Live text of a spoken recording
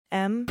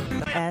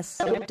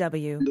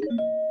MSW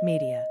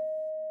Media.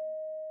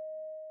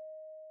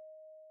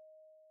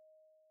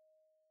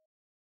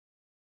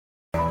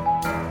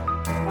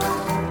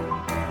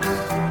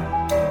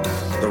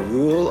 The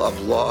rule of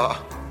law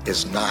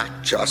is not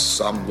just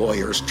some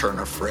lawyer's turn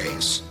of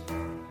phrase.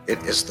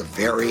 It is the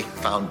very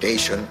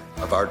foundation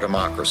of our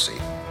democracy.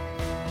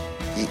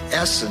 The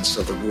essence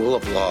of the rule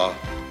of law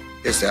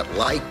is that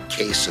like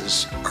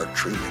cases are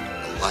treated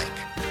alike.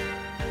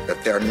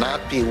 That there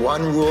not be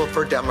one rule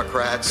for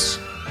Democrats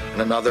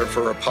and another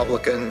for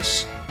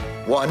Republicans,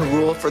 one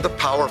rule for the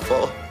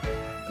powerful,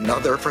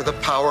 another for the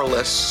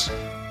powerless,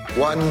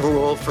 one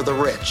rule for the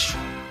rich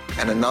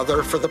and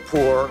another for the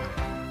poor,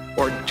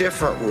 or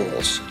different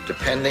rules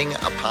depending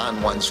upon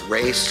one's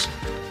race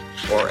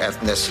or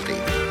ethnicity.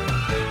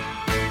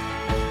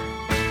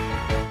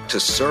 To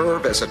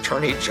serve as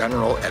Attorney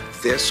General at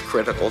this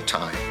critical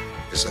time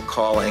is a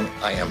calling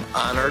I am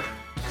honored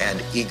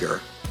and eager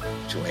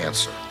to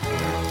answer.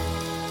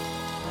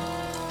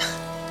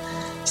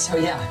 So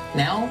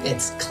now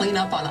it's clean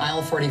up on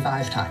aisle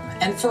 45 time.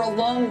 And for a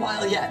long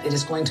while yet, it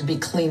is going to be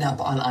clean up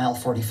on aisle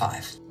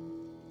 45.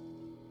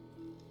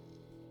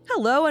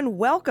 Hello and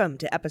welcome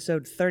to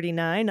episode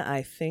 39,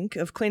 I think,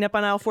 of Clean Up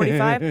on Aisle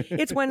 45.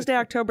 It's Wednesday,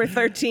 October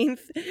 13th.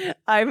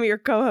 I'm your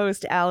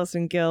co-host,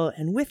 Allison Gill,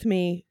 and with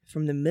me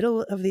from the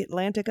middle of the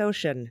Atlantic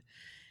Ocean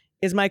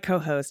is my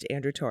co-host,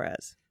 Andrew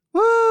Torres.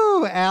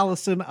 Woo!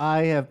 Allison,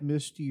 I have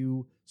missed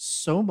you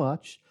so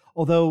much.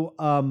 Although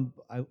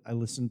I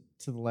listened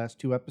to the last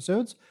two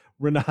episodes,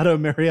 Renato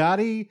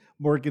Mariotti,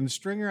 Morgan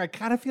Stringer, I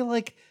kind of feel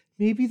like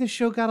maybe the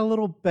show got a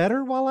little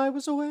better while I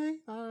was away.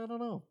 I don't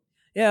know.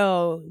 You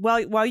know,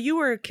 while you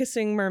were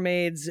kissing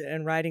mermaids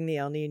and riding the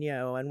El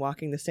Nino and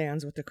walking the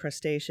sands with the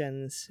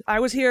crustaceans,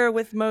 I was here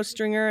with Mo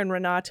Stringer and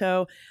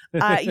Renato.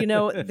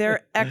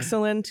 They're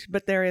excellent,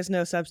 but there is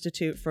no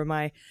substitute for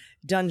my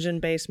dungeon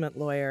basement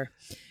lawyer.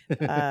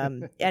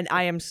 And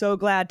I am so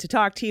glad to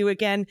talk to you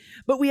again.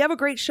 But we have a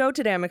great show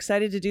today. I'm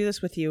excited to do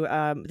this with you.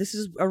 This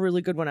is a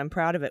really good one. I'm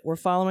proud of it. We're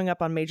following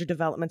up on major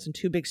developments and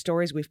two big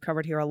stories we've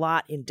covered here a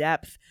lot in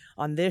depth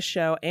on this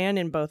show and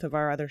in both of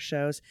our other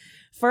shows.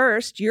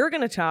 First, you're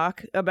going to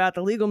talk about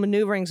the legal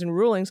maneuverings and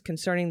rulings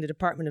concerning the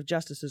Department of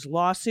Justice's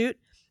lawsuit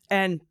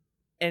and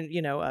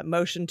a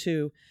motion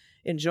to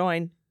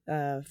enjoin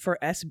for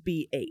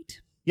SB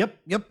 8.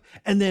 Yep.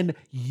 And then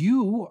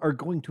you are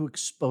going to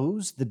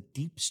expose the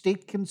deep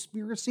state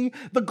conspiracy.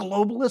 The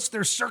globalists,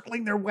 they're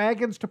circling their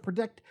wagons to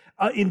protect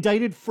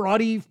indicted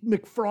fraudy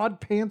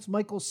McFraud Pants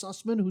Michael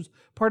Sussman, who's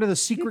part of the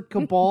secret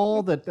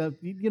cabal that,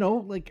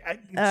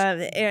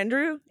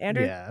 Andrew?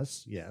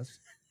 Yes.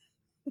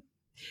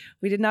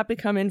 We did not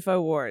become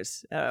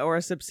InfoWars or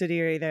a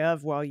subsidiary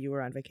thereof while you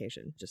were on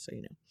vacation, just so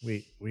you know.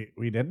 We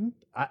didn't?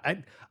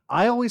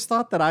 I always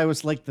thought that I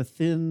was like the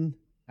thin,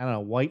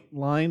 white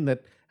line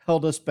that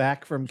held us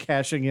back from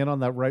cashing in on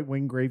that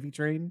right-wing gravy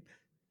train.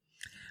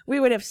 We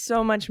would have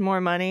so much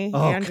more money,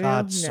 oh, Andrew.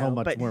 God, so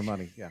much more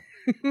money, yeah.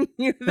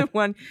 You're the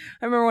one.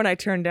 I remember when I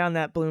turned down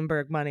that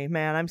Bloomberg money.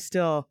 Man, I'm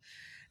still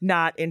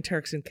not in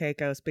Turks and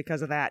Caicos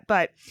because of that.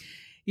 But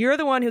you're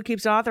the one who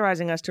keeps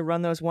authorizing us to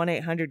run those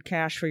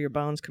 1-800-CASH for your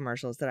bones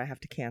commercials that I have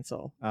to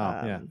cancel.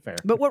 Yeah, fair.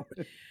 But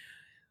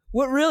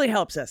what really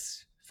helps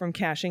us from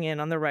cashing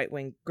in on the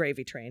right-wing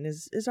gravy train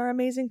is our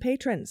amazing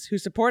patrons who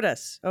support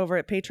us over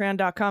at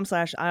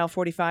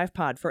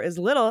patreon.com/aisle45pod for as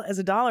little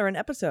as $1 an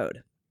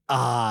episode.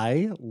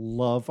 I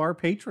love our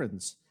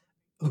patrons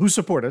who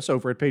support us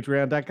over at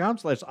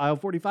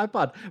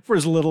patreon.com/aisle45pod for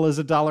as little as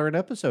 $1 an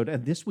episode.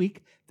 And this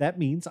week, that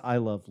means I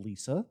love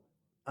Lisa,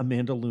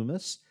 Amanda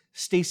Loomis,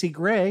 Stacey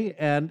Gray,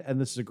 and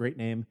this is a great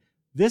name.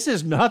 This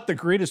is not the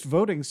greatest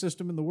voting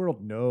system in the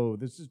world. No,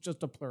 this is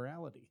just a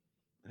plurality.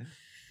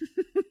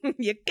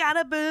 You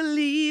gotta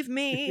believe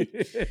me.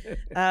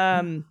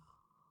 And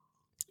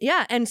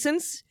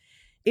since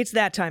it's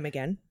that time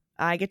again,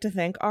 I get to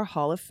thank our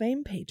Hall of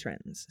Fame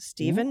patrons.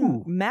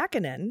 Stephen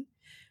Mackinnon,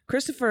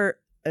 Christopher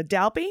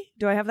Dalpy,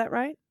 do I have that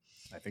right?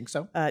 I think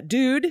so.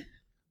 Dude,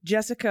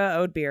 Jessica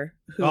Odebeer,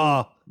 who,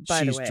 by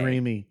she's the way,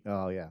 dreamy.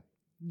 Oh, yeah.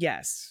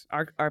 Yes,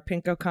 our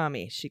Pinko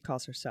Kami, she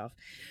calls herself.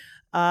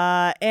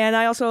 And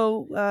I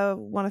also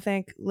want to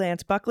thank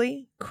Lance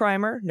Buckley,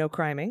 Crimer, no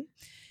criming.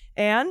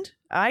 And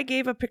I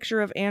gave a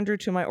picture of Andrew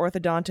to my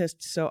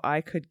orthodontist so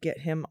I could get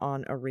him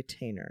on a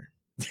retainer.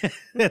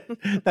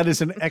 That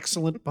is an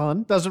excellent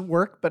pun. Doesn't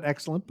work, but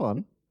excellent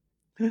pun.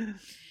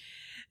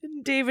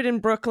 David in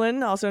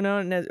Brooklyn, also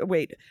known as...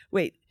 Wait.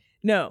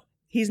 No,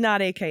 he's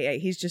not AKA.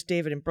 He's just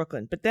David in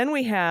Brooklyn. But then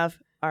we have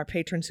our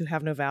patrons who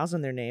have no vowels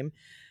in their name.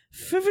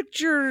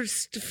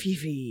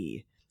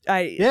 Fifi.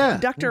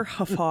 Dr.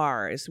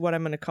 Huffar is what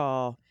I'm going to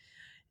call...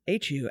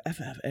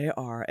 Huffararah.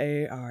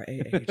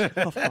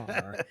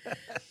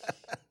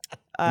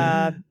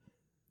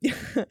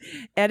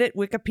 Edit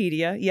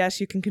Wikipedia. Yes,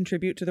 you can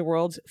contribute to the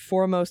world's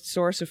foremost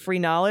source of free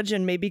knowledge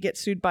and maybe get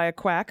sued by a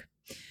quack.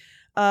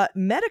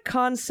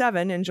 Metacon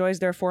 7 enjoys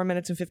their 4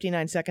 minutes and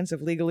 59 seconds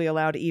of legally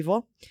allowed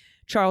evil.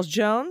 Charles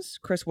Jones,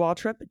 Chris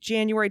Waltrip,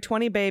 January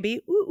 20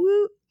 baby, woo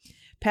woo.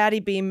 Patty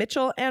B.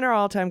 Mitchell, and our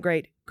all-time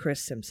great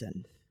Chris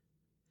Simpson.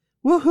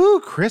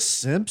 Woohoo, Chris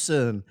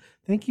Simpson.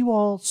 Thank you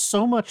all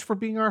so much for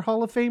being our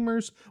Hall of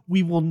Famers.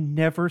 We will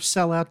never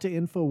sell out to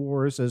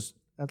InfoWars as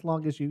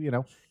long as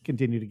you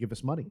continue to give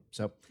us money.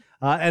 So,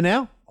 and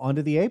now on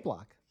to the A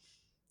block.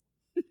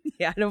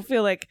 Yeah, I don't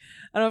feel like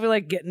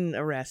getting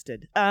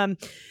arrested.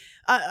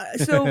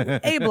 So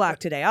A block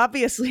today.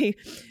 Obviously,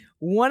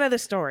 one of the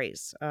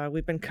stories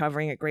we've been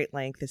covering at great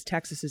length is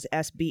Texas's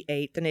SB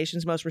 8, the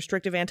nation's most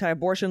restrictive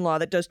anti-abortion law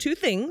that does two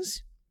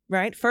things,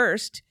 right?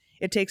 First,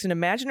 it takes an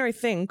imaginary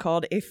thing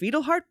called a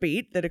fetal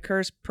heartbeat that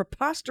occurs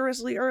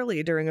preposterously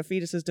early during a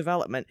fetus's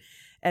development.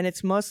 And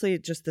it's mostly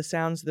just the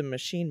sounds the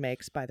machine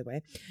makes, by the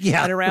way.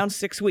 Yeah. At around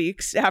 6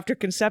 weeks after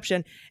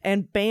conception,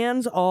 and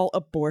bans all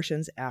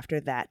abortions after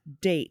that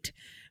date,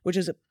 which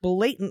is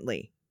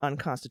blatantly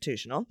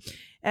unconstitutional.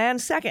 And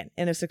second,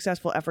 in a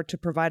successful effort to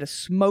provide a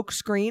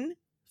smokescreen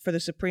for the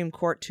Supreme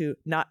Court to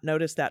not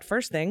notice that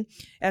first thing,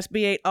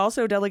 SB 8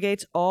 also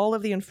delegates all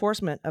of the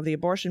enforcement of the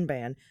abortion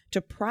ban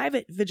to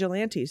private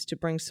vigilantes to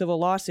bring civil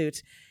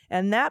lawsuits.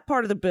 And that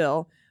part of the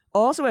bill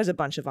also has a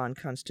bunch of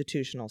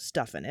unconstitutional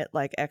stuff in it,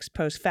 like ex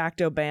post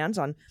facto bans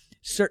on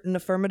certain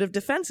affirmative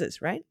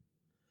defenses, right?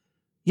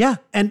 Yeah,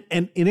 and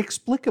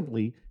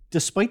inexplicably,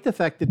 despite the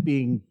fact that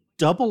being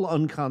double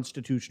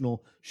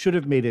unconstitutional should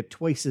have made it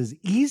twice as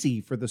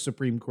easy for the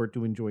Supreme Court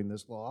to enjoin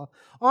this law,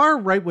 our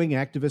right-wing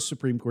activist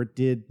Supreme Court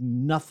did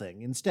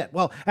nothing instead.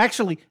 Well,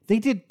 actually, they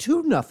did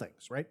two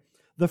nothings, right?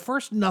 The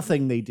first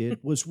nothing they did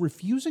was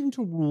refusing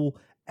to rule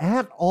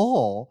at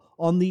all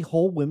on the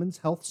Whole Women's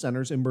Health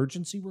Center's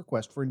emergency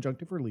request for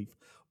injunctive relief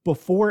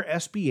before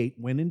SB 8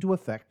 went into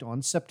effect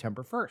on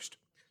September 1st.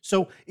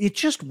 So it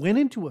just went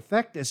into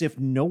effect as if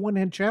no one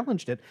had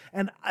challenged it.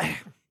 And I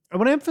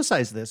want to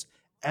emphasize this.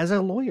 As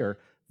a lawyer,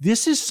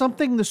 this is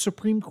something the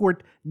Supreme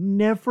Court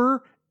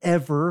never,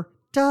 ever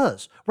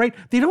does, right?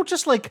 They don't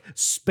just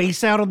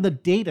space out on the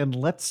date and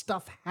let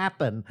stuff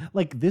happen.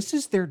 This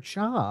is their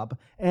job,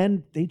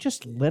 and they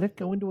just let it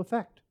go into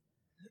effect.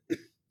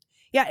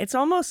 Yeah, it's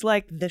almost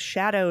like the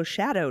shadow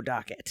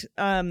docket.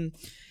 I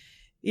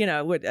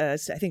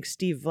think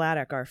Steve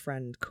Vladeck, our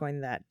friend,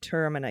 coined that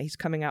term, and he's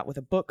coming out with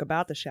a book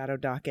about the shadow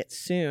docket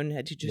soon.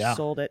 Had you just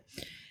sold it?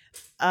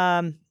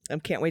 I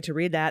can't wait to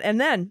read that.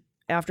 And then,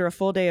 after a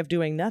full day of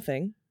doing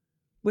nothing,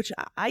 which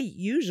I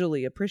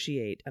usually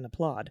appreciate and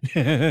applaud,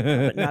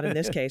 but not in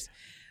this case,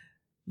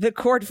 the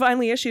court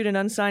finally issued an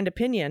unsigned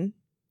opinion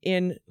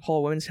in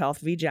Whole Women's Health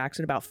v.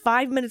 Jackson about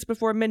 5 minutes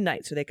before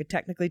midnight, so they could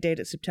technically date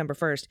it September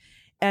 1st.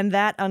 And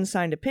that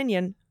unsigned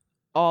opinion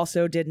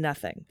also did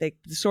nothing. They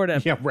sort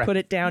of put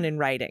it down in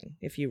writing,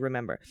 if you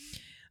remember.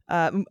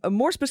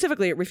 More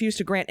specifically, it refused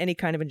to grant any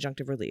kind of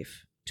injunctive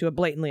relief to a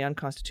blatantly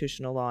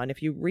unconstitutional law. And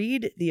if you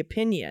read the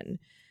opinion,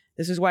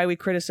 this is why we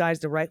criticize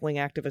the right-wing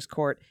activist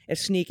court as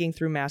sneaking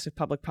through massive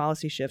public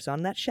policy shifts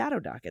on that shadow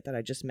docket that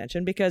I just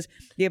mentioned, because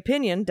the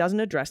opinion doesn't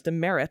address the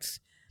merits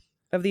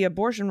of the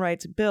abortion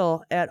rights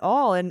bill at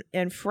all.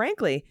 And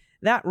frankly,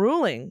 that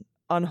ruling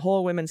on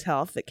Whole Women's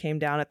Health that came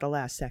down at the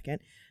last second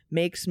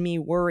makes me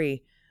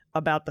worry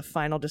about the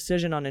final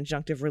decision on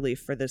injunctive relief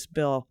for this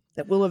bill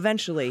that will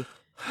eventually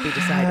be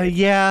decided.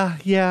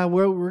 Yeah,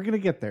 we're gonna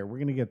get there.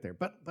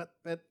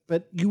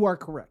 But you are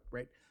correct,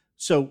 right?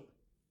 So,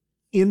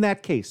 in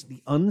that case,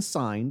 the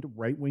unsigned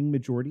right-wing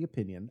majority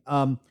opinion,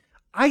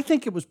 I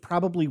think it was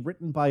probably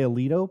written by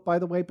Alito, by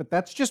the way, but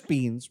that's just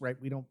beans, right?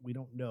 We don't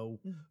know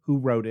who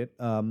wrote it.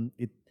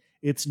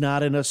 It's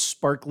not in a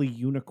sparkly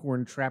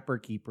unicorn trapper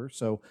keeper,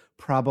 so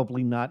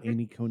probably not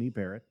Amy Coney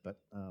Barrett. But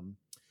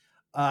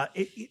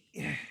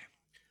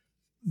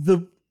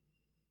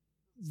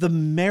the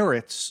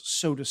merits,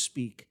 so to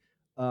speak,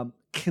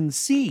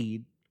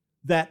 concede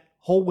that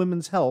Whole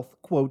Women's Health,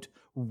 quote,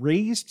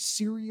 raised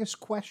serious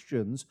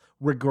questions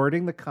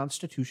regarding the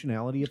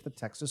constitutionality of the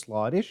Texas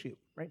law at issue,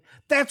 right?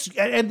 That's,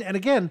 and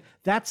again,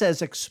 that's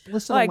as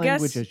explicit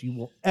language as you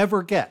will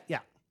ever get. Yeah.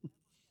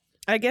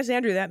 I guess,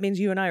 Andrew, that means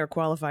you and I are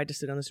qualified to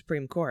sit on the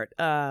Supreme Court,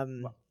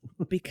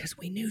 because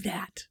we knew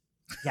that.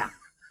 Yeah.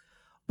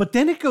 But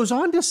then it goes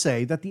on to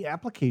say that the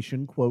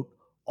application, quote,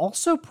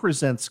 also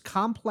presents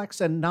complex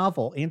and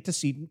novel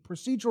antecedent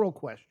procedural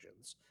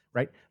questions,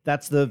 right?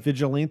 That's the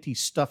vigilante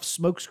stuff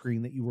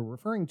smokescreen that you were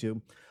referring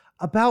to,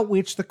 about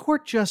which the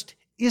court just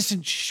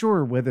isn't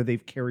sure whether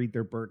they've carried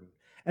their burden.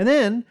 And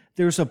then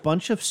there's a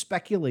bunch of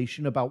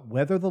speculation about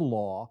whether the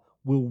law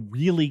will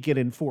really get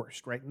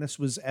enforced, right? And this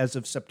was as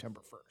of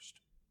September 1st.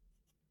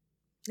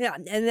 Yeah,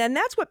 and then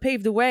that's what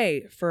paved the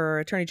way for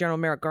Attorney General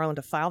Merrick Garland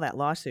to file that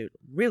lawsuit,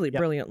 really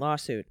brilliant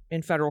lawsuit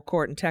in federal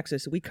court in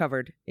Texas that we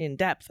covered in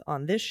depth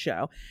on this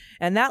show.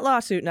 And that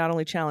lawsuit not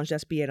only challenged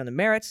SB 8 on the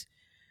merits,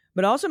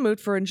 but also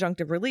moved for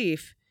injunctive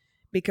relief.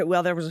 Because,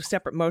 well, there was a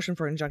separate motion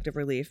for injunctive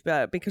relief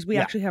because we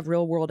actually have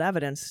real-world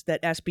evidence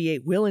that SB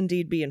 8 will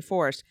indeed be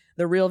enforced.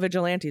 The real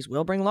vigilantes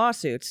will bring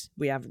lawsuits.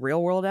 We have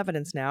real-world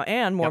evidence now.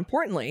 And more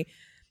importantly,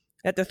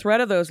 that the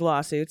threat of those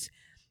lawsuits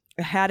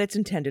had its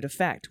intended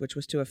effect, which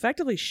was to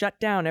effectively shut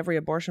down every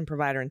abortion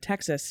provider in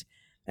Texas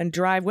and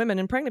drive women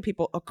and pregnant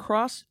people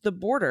across the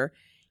border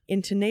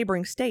into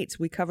neighboring states.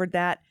 We covered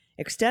that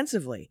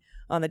extensively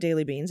on the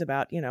Daily Beans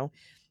about,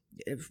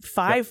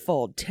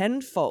 fivefold,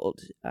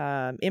 tenfold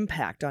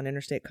impact on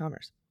interstate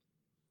commerce.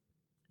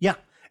 Yeah.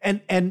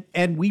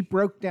 And we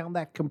broke down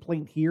that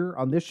complaint here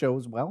on this show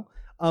as well.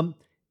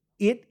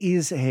 It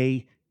is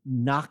a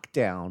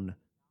knockdown,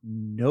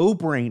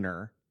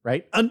 no-brainer,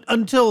 right?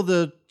 Until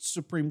the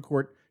Supreme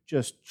Court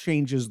just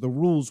changes the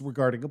rules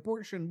regarding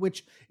abortion,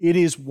 which it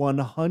is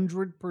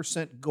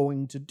 100%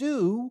 going to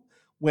do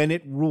when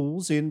it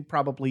rules in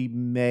probably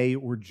May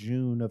or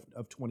June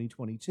of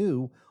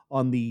 2022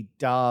 on the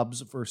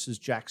Dobbs versus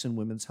Jackson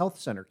Women's Health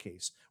Center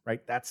case,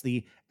 right? That's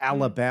the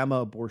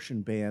Alabama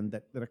abortion ban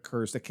that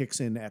occurs, that kicks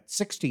in at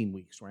 16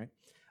 weeks, right?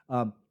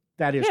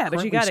 That is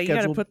but you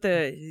gotta put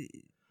the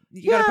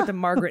gotta put the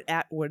Margaret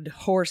Atwood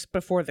horse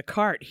before the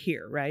cart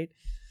here, right?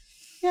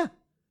 Yeah.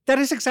 That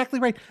is exactly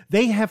right.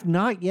 They have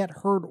not yet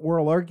heard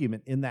oral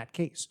argument in that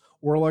case.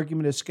 Oral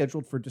argument is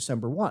scheduled for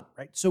December 1,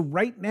 right? So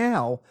right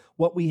now,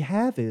 what we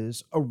have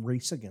is a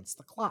race against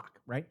the clock,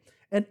 right?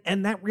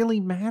 And that really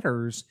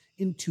matters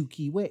in two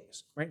key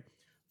ways, right?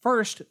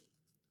 First,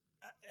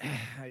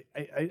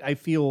 I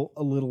feel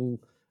a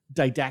little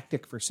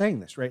didactic for saying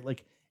this, right?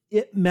 Like,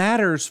 it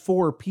matters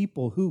for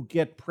people who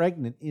get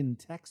pregnant in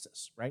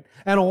Texas, right?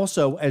 And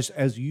also,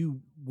 as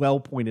you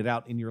well pointed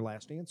out in your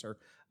last answer,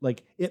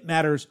 like, it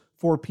matters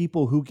for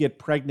people who get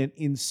pregnant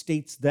in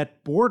states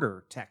that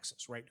border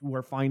Texas, right? Who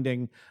are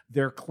finding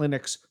their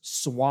clinics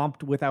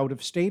swamped with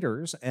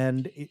out-of-staters,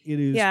 and it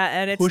is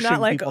and it's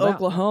not like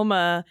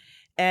Oklahoma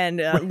and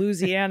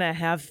Louisiana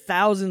have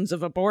thousands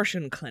of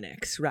abortion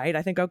clinics, right?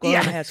 I think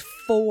Oklahoma has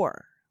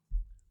 4.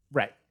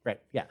 Right.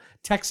 Yeah.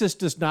 Texas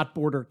does not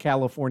border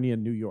California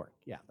and New York.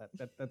 Yeah,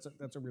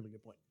 that's a really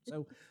good point.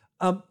 So,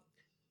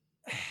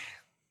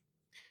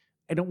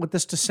 I don't want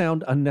this to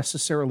sound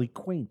unnecessarily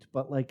quaint,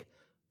 but like,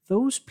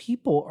 those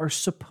people are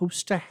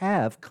supposed to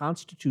have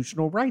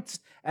constitutional rights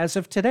as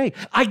of today.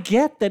 I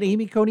get that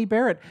Amy Coney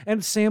Barrett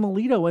and Sam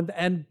Alito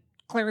and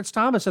Clarence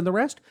Thomas and the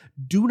rest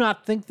do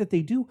not think that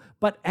they do.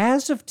 But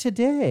as of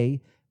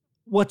today,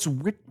 what's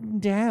written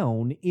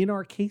down in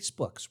our case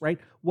books, right?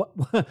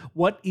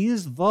 What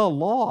is the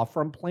law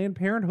from Planned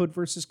Parenthood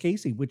versus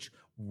Casey, which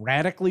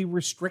radically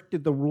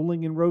restricted the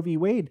ruling in Roe v.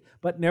 Wade,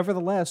 but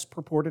nevertheless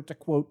purported to,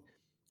 quote,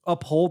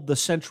 uphold the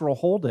central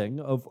holding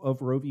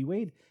of Roe v.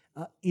 Wade,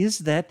 is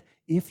that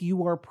if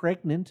you are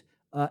pregnant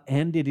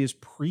and it is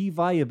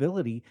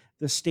pre-viability,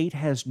 the state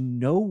has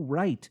no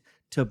right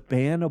to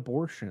ban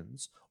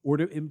abortions or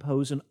to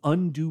impose an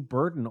undue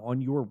burden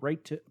on your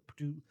right to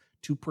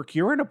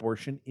procure an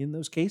abortion in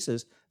those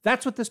cases.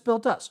 That's what this bill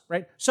does,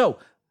 right? So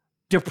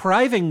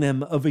depriving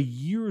them of a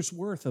year's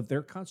worth of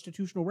their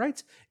constitutional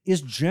rights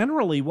is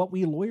generally what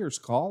we lawyers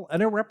call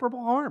an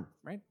irreparable harm,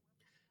 right?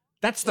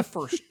 That's the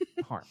first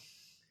harm.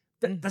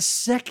 The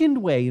second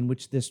way in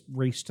which this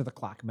race to the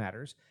clock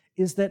matters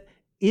is that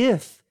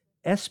if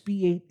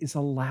SB 8 is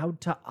allowed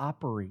to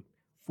operate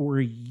for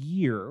a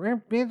year,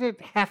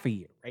 half a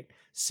year, right,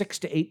 6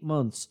 to 8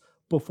 months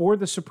before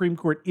the Supreme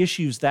Court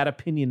issues that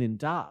opinion in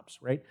Dobbs,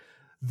 right,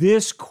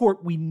 this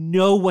court, we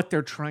know what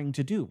they're trying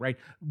to do, right?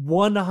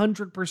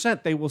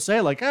 100%. They will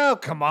say, like, oh,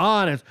 come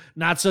on, it's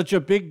not such a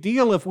big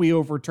deal if we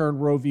overturn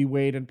Roe v.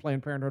 Wade and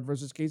Planned Parenthood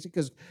versus Casey,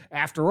 because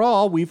after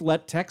all, we've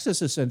let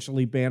Texas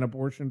essentially ban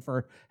abortion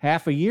for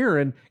half a year.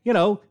 And,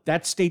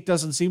 that state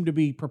doesn't seem to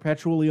be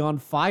perpetually on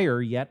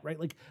fire yet, right?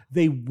 Like,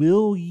 they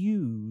will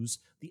use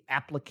the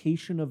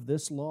application of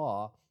this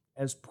law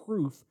as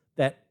proof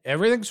that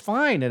everything's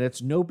fine and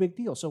it's no big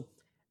deal. So,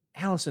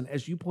 Allison,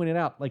 as you pointed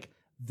out, like,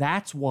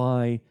 that's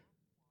why,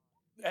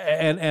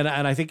 and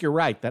I think you're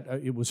right, that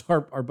it was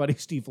our buddy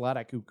Steve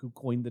Vladeck who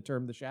coined the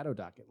term the shadow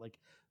docket. Like,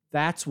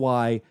 that's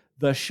why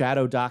the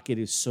shadow docket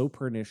is so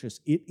pernicious.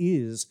 It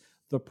is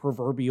the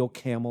proverbial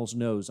camel's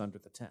nose under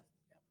the tent.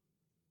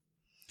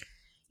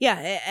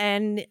 Yeah,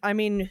 and I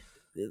mean,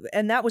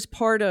 and that was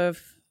part of,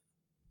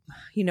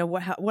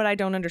 what I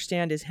don't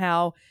understand is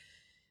how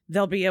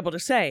they'll be able to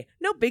say,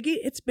 no biggie,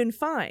 it's been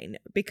fine.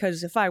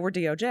 Because if I were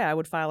DOJ, I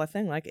would file a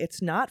thing like,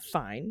 it's not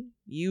fine.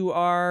 You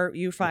are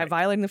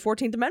violating the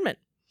 14th Amendment.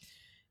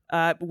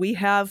 We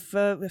have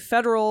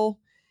federal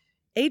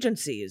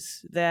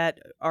agencies that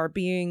are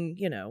being,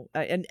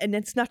 and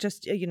it's not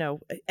just,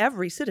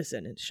 every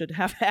citizen should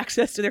have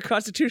access to their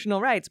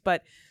constitutional rights.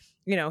 But,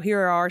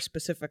 here are our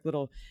specific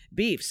little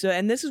beefs. So,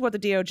 and this is what the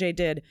DOJ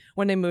did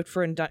when they moved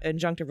for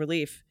injunctive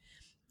relief.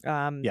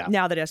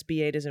 Now that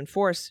SB 8 is in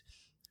force.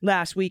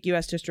 Last week,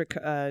 U.S. District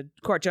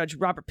Court Judge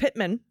Robert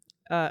Pittman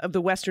of the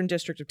Western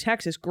District of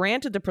Texas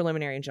granted the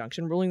preliminary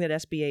injunction, ruling that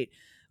SB 8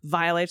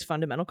 violates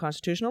fundamental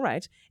constitutional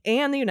rights,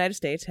 and the United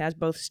States has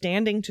both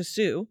standing to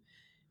sue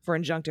for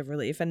injunctive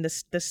relief, and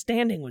the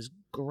standing was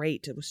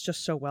great. It was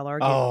just so well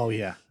argued. Oh,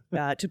 yeah.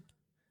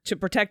 to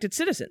protect its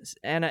citizens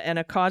and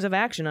a cause of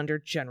action under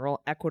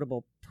general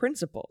equitable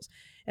principles.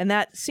 And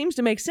that seems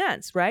to make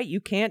sense, right?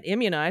 You can't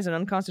immunize an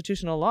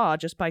unconstitutional law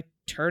just by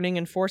turning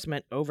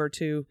enforcement over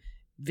to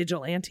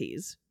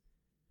vigilantes.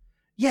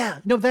 Yeah,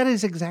 no, that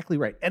is exactly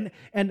right.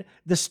 And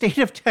the state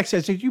of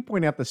Texas, as you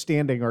point out, the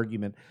standing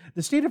argument,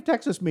 the state of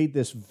Texas made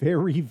this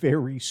very,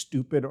 very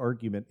stupid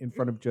argument in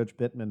front of Judge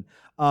Pittman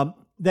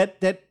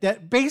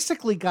that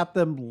basically got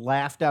them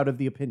laughed out of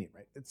the opinion,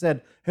 right? It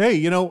said, hey,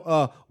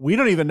 we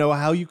don't even know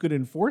how you could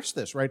enforce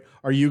this, right?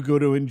 Are you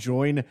going to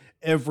enjoin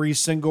every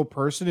single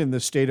person in the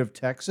state of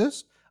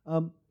Texas?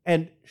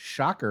 And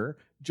shocker,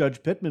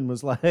 Judge Pittman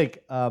was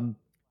like,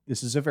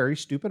 this is a very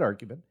stupid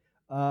argument.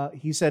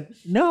 He said,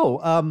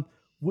 no,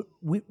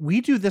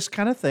 we do this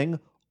kind of thing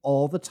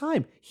all the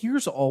time.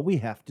 Here's all we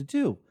have to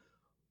do.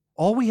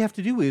 All we have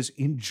to do is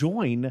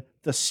enjoin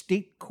the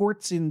state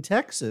courts in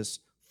Texas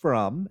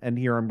from, and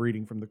here I'm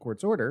reading from the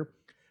court's order,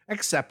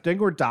 accepting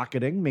or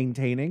docketing,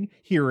 maintaining,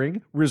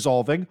 hearing,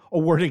 resolving,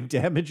 awarding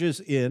damages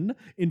in,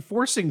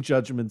 enforcing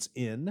judgments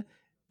in,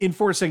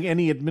 enforcing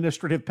any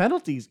administrative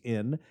penalties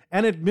in,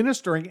 and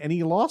administering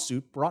any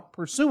lawsuit brought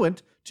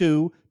pursuant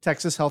to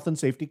Texas Health and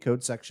Safety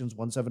Code sections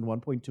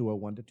 171.201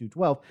 to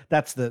 212.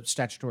 That's the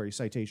statutory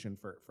citation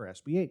for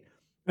SB 8.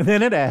 And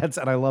then it adds,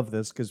 and I love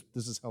this because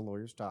this is how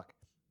lawyers talk,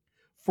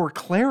 for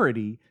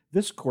clarity,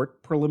 this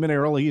court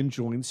preliminarily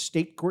enjoins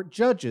state court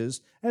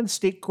judges and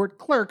state court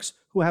clerks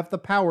who have the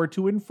power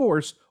to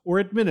enforce or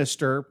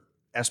administer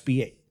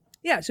SB 8.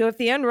 Yeah, so if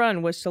the end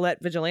run was to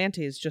let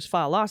vigilantes just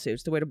file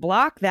lawsuits, the way to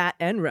block that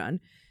end run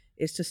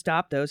is to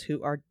stop those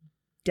who are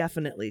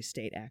definitely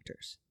state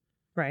actors,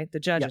 right? The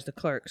judges, the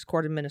clerks,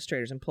 court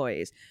administrators,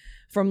 employees,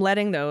 from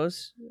letting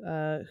those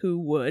who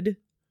would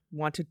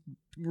want to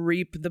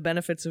reap the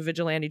benefits of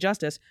vigilante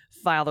justice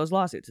file those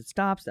lawsuits. It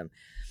stops them.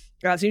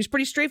 It seems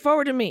pretty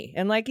straightforward to me.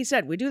 And like you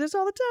said, we do this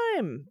all the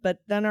time.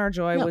 But then our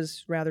joy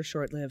was rather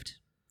short-lived,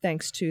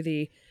 thanks to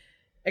the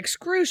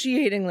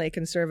excruciatingly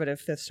conservative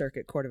Fifth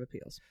Circuit Court of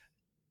Appeals.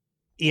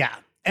 Yeah.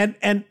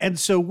 And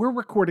so we're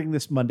recording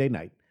this Monday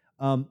night.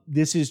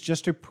 This is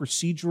just a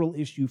procedural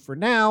issue for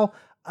now.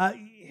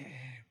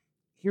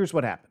 Here's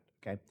what happened,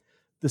 okay?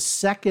 The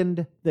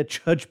second that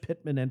Judge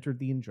Pittman entered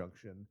the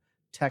injunction,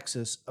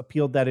 Texas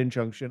appealed that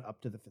injunction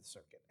up to the Fifth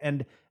Circuit.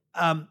 And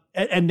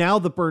now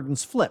the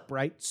burdens flip,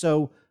 right?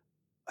 So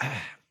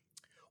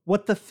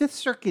what the Fifth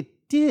Circuit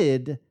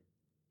did,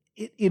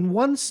 in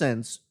one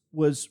sense,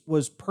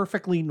 was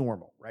perfectly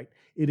normal, right?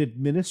 It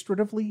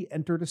administratively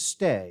entered a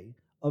stay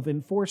of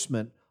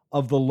enforcement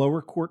of the lower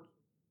court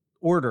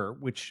order,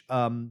 which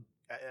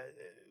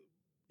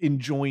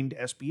enjoined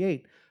SB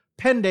 8,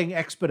 pending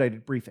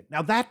expedited briefing.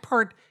 Now, that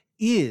part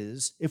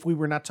is, if we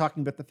were not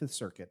talking about the Fifth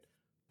Circuit,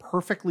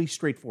 perfectly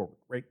straightforward,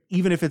 right?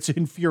 Even if it's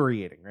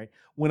infuriating, right?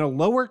 When a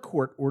lower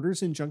court orders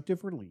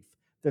injunctive relief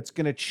that's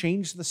going to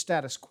change the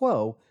status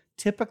quo,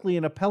 typically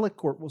an appellate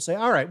court will say,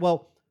 all right,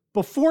 well,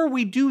 before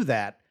we do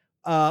that,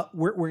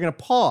 we're going to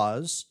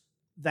pause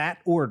that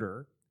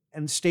order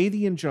and stay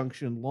the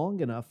injunction long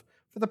enough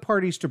for the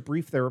parties to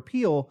brief their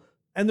appeal.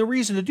 And the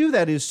reason to do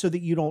that is so that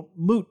you don't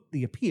moot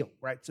the appeal,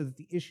 right? So that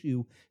the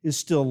issue is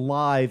still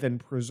live and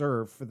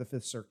preserved for the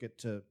Fifth Circuit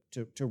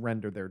to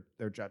render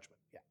their judgment.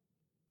 Yeah.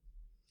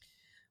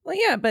 Well,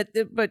 yeah,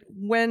 but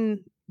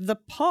when the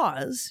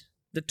pause,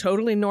 the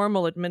totally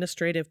normal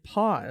administrative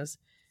pause,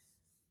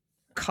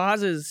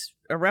 causes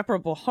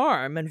irreparable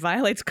harm and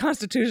violates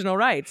constitutional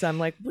rights, I'm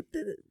like, what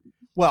the...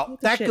 Well,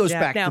 that goes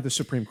back to the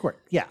Supreme Court.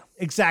 Yeah,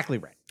 exactly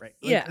right. Right.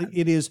 Yeah.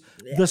 It is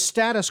the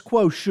status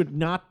quo should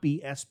not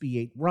be SB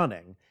 8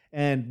 running,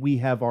 and we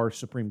have our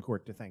Supreme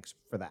Court to thank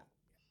for that.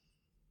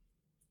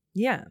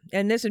 Yeah,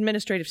 and this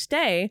administrative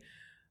stay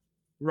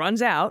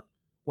runs out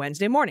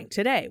Wednesday morning,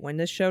 today, when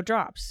this show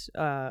drops,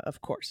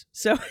 of course.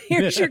 So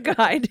here's your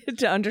guide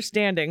to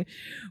understanding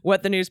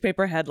what the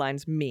newspaper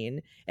headlines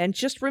mean. And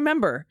just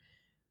remember,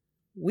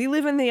 we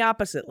live in the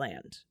opposite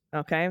land,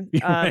 okay?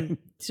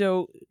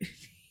 So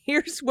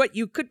here's what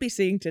you could be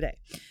seeing today.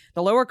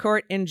 The lower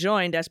court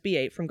enjoined SB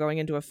 8 from going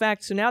into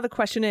effect. So now the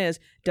question is,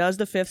 does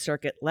the Fifth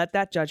Circuit let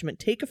that judgment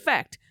take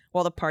effect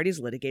while the parties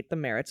litigate the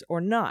merits or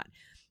not?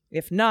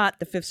 If not,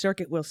 the Fifth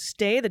Circuit will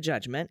stay the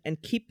judgment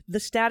and keep the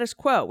status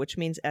quo, which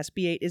means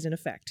SB 8 is in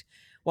effect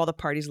while the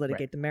parties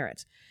litigate the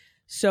merits.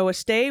 So a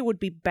stay would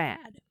be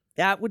bad.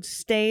 That would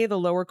stay the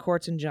lower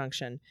court's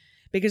injunction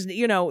because,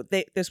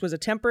 this was a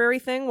temporary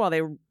thing while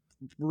they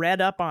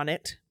read up on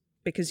it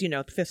because,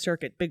 the Fifth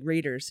Circuit, big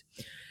readers.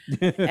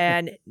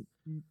 And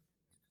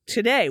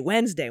today,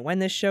 Wednesday, when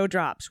this show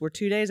drops, we're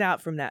 2 days out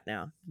from that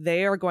now.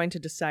 They are going to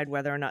decide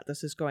whether or not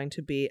this is going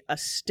to be a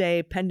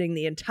stay pending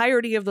the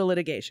entirety of the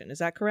litigation. Is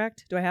that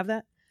correct? Do I have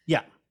that?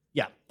 Yeah,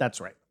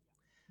 that's right.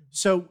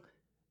 So,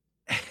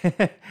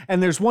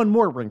 and there's one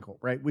more wrinkle,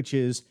 right? Which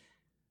is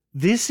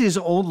this is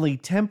only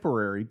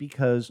temporary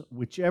because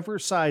whichever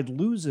side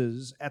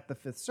loses at the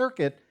Fifth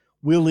Circuit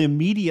will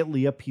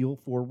immediately appeal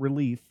for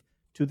relief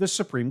to the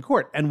Supreme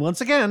Court. And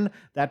once again,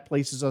 that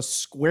places us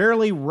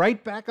squarely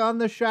right back on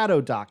the shadow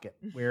docket,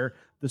 where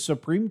the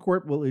Supreme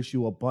Court will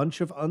issue a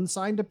bunch of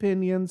unsigned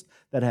opinions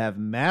that have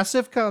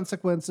massive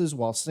consequences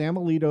while Sam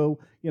Alito,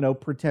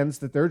 pretends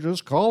that they're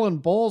just calling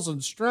balls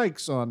and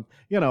strikes on,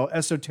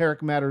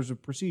 esoteric matters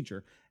of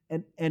procedure.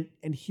 And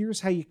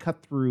here's how you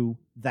cut through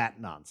that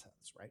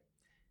nonsense, right?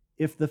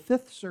 If the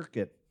Fifth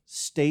Circuit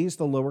stays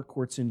the lower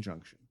court's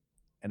injunction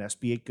and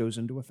SB 8 goes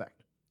into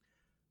effect,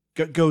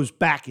 goes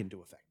back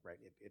into effect, right?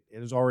 It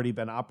has already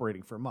been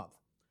operating for a month.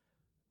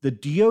 The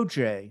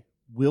DOJ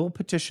will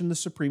petition the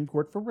Supreme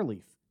Court for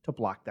relief to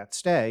block that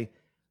stay,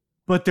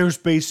 but there's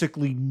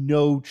basically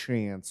no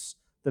chance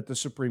that the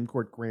Supreme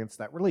Court grants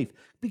that relief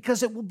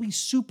because it will be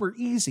super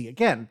easy.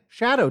 Again,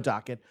 shadow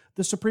docket,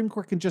 the Supreme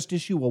Court can just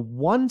issue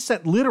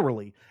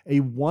literally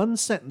a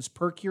one-sentence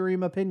per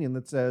curiam opinion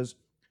that says,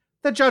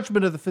 the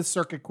judgment of the Fifth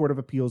Circuit Court of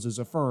Appeals is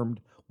affirmed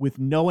with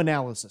no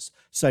analysis,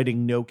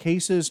 citing no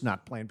cases,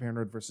 not Planned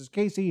Parenthood versus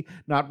Casey,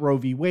 not Roe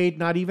v. Wade,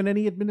 not even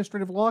any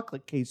administrative law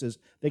cases.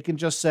 They can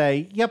just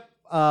say, yep,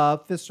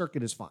 Fifth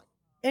Circuit is fine.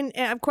 And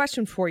I have a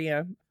question for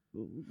you.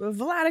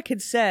 Vladeck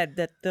had said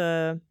that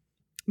the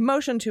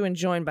motion to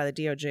enjoin by the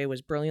DOJ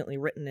was brilliantly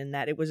written in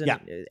that it was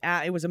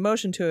it was a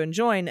motion to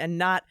enjoin and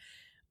not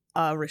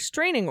a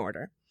restraining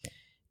order.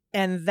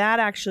 And that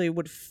actually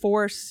would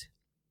force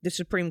the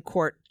Supreme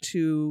Court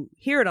to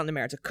hear it on the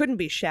merits. It couldn't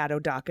be shadow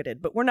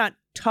docketed, but we're not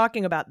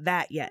talking about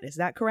that yet. Is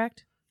that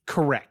correct?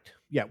 Correct.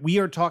 Yeah, we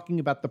are talking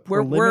about the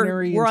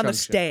preliminary We're on the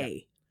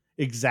stay.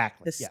 Yeah.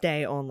 Exactly. The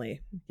stay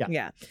only.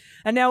 Yeah.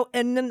 And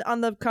then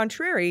on the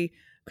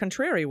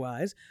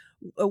contrary-wise,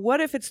 what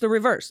if it's the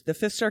reverse? The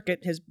Fifth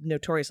Circuit has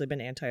notoriously been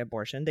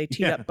anti-abortion. They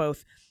teed up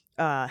both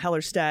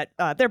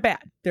Hellerstedt. They're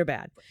bad.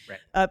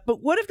 Right.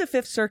 But what if the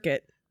Fifth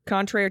Circuit,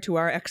 contrary to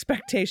our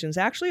expectations,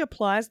 actually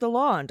applies the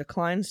law and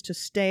declines to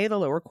stay the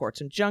lower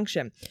court's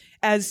injunction,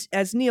 as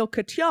Neil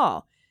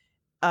Katyal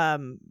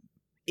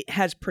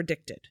has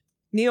predicted?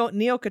 Neil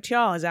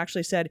Katyal has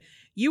actually said,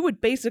 you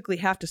would basically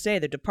have to say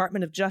the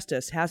Department of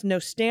Justice has no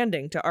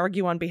standing to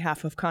argue on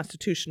behalf of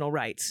constitutional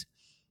rights.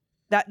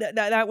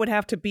 That would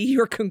have to be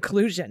your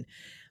conclusion.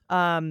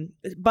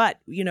 But,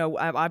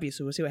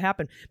 obviously we'll see what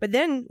happens. But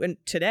then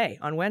today,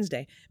 on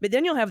Wednesday,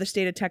 you'll have the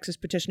state of Texas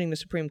petitioning the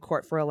Supreme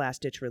Court for a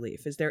last-ditch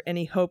relief. Is there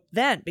any hope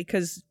then?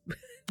 Because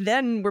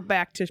then we're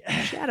back to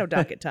shadow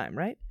docket time,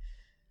 right?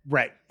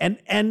 Right.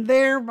 And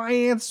there my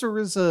answer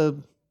is a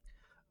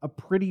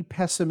pretty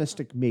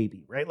pessimistic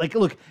maybe, right? Like,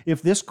 look,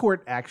 if this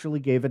court actually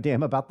gave a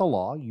damn about the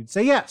law, you'd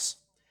say yes.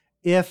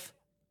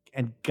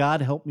 And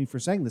God help me for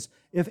saying this,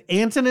 if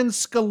Antonin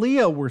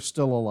Scalia were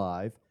still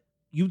alive,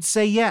 you'd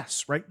say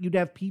yes, right? You'd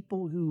have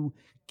people who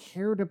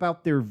cared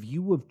about their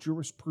view of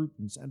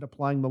jurisprudence and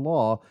applying the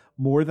law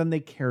more than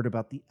they cared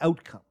about the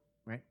outcome,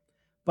 right?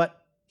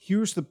 But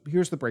here's the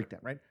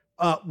breakdown, right?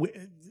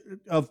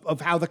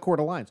 Of how the court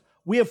aligns.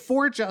 We have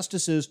 4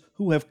 justices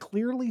who have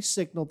clearly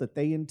signaled that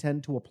they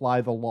intend to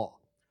apply the law.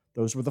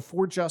 Those were the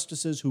 4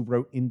 justices who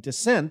wrote in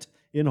dissent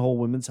in Whole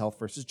Women's Health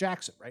versus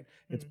Jackson, right?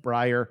 It's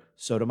Breyer,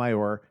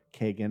 Sotomayor,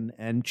 Kagan,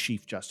 and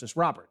Chief Justice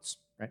Roberts,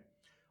 right?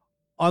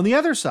 On the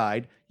other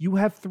side, you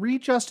have 3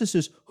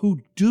 justices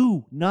who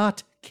do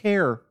not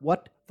care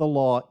what the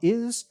law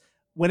is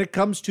when it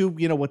comes to,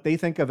 what they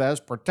think of as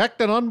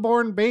protecting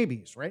unborn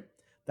babies, right?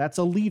 That's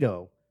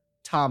Alito,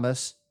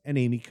 Thomas, and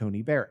Amy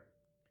Coney Barrett.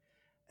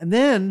 And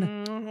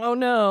then... Oh,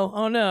 no.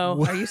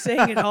 Are you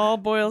saying it all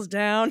boils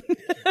down?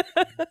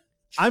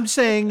 I'm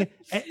saying,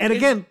 and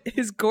again...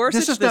 Is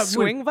Gorsuch the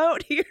swing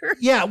vote here?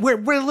 Yeah, we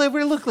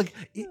look like...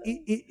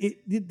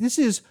 This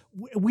is...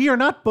 We are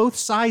not both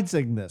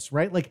sidesing this,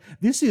 right? Like,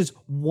 this is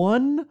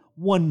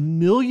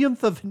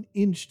 1/1,000,000th of an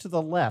inch to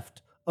the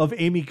left of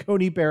Amy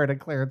Coney Barrett and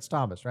Clarence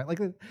Thomas, right? Like,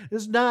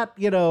 it's not,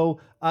 the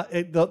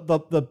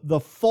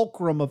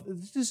fulcrum of...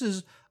 This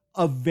is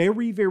a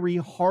very, very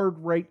hard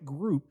right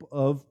group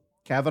of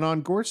Kavanaugh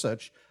and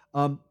Gorsuch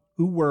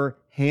who were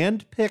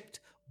handpicked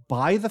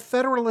by the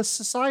Federalist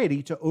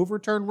Society to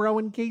overturn Roe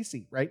and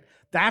Casey, right?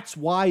 That's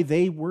why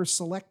they were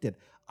selected.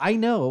 I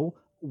know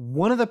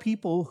one of the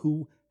people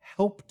who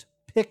helped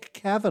pick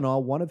Kavanaugh,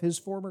 one of his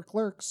former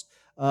clerks,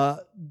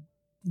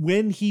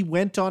 when he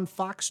went on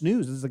Fox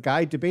News, this is a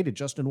guy debated,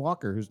 Justin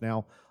Walker, who's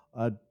now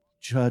a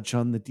judge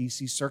on the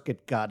D.C.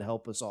 Circuit, God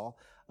help us all,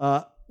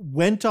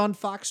 went on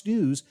Fox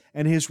News,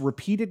 and his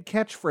repeated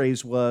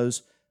catchphrase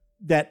was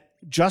that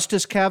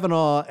Justice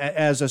Kavanaugh,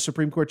 as a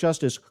Supreme Court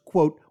justice,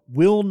 quote,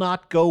 will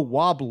not go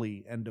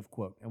wobbly, end of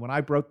quote. And when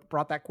I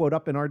brought that quote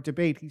up in our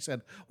debate, he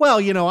said, well,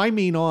 I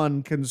mean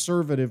on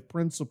conservative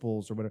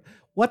principles or whatever.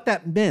 What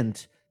that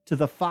meant to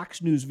the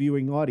Fox News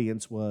viewing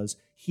audience was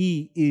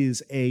he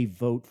is a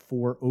vote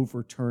for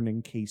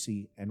overturning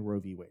Casey and Roe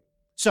v. Wade.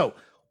 So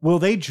will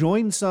they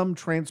join some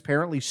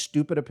transparently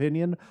stupid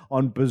opinion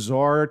on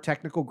bizarre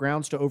technical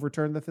grounds to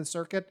overturn the Fifth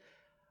Circuit?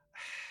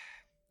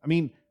 I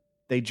mean,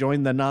 they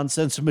joined the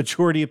nonsense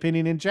majority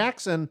opinion in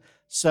Jackson,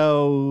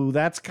 so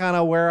that's kind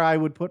of where I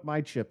would put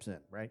my chips in,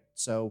 right?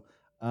 So,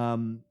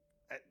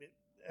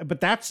 but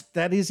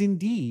that is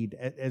indeed,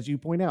 as you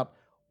point out,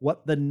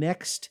 what the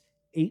next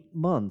 8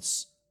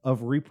 months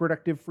of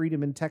reproductive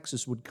freedom in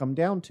Texas would come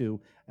down to,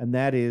 and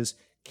that is,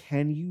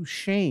 can you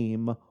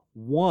shame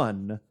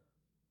one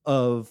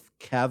of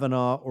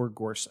Kavanaugh or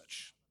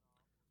Gorsuch?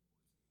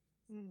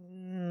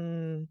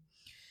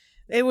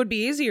 It would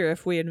be easier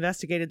if we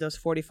investigated those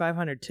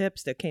 4,500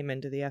 tips that came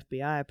into the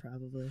FBI,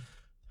 probably.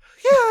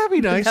 Yeah, that'd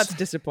be nice. That's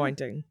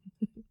disappointing.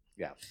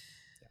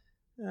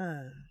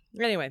 Yeah.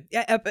 Anyway,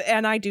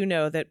 and I do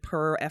know that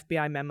per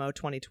FBI memo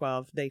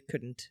 2012, they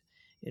couldn't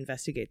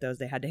investigate those.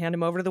 They had to hand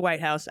them over to the White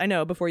House. I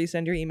know, before you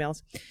send your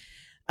emails.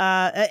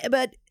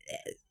 But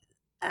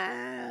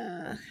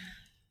hey,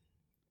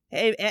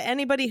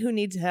 anybody who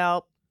needs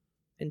help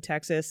in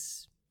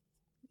Texas,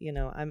 you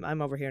know,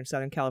 I'm over here in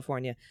Southern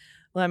California.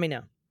 Let me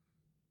know.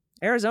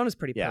 Arizona's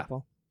pretty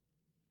purple.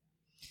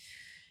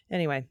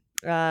 Anyway,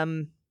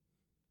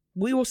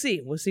 we will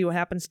see. We'll see what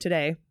happens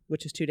today,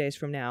 which is 2 days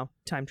from now.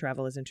 Time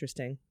travel is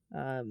interesting.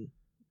 And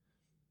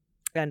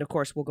of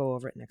course, we'll go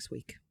over it next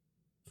week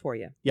for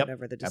you,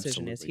 whatever the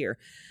decision is here.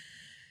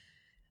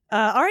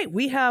 All right,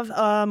 we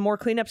have more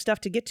cleanup stuff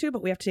to get to,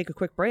 but we have to take a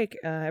quick break.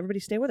 Everybody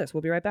stay with us.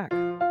 We'll be right back.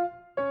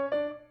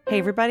 Hey,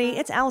 everybody,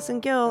 it's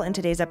Allison Gill, and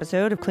today's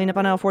episode of Cleanup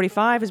on Aisle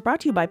 45 is brought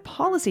to you by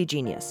Policy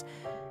Genius.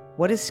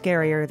 What is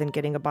scarier than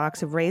getting a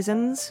box of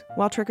raisins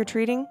while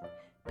trick-or-treating?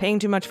 Paying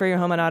too much for your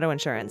home and auto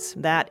insurance.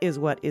 That is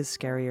what is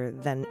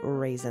scarier than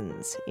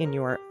raisins in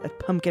your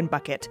pumpkin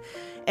bucket.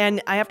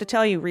 And I have to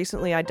tell you,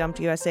 recently I dumped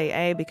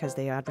USAA because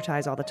they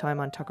advertise all the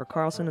time on Tucker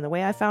Carlson, and the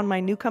way I found my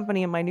new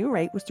company and my new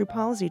rate was through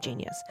Policy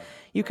Genius.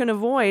 You can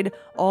avoid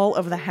all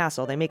of the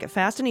hassle. They make it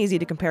fast and easy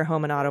to compare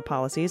home and auto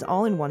policies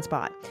all in one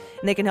spot.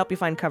 And they can help you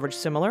find coverage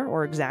similar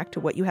or exact to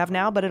what you have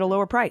now, but at a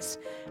lower price.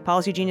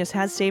 Policy Genius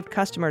has saved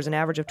customers an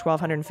average of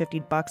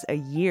 $1,250 a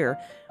year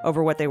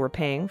over what they were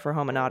paying for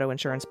home and auto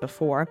insurance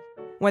before.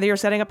 Whether you're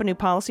setting up a new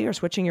policy or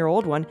switching your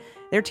old one,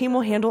 their team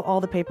will handle all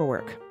the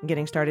paperwork.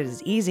 Getting started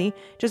is easy.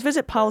 Just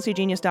visit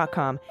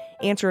PolicyGenius.com,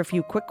 answer a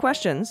few quick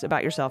questions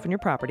about yourself and your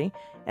property,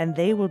 and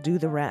they will do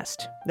the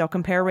rest. They'll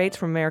compare rates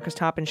from America's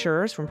top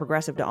insurers, from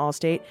Progressive to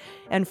Allstate,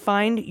 and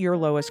find your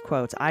lowest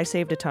quotes. I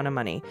saved a ton of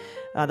money.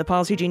 The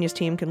Policy Genius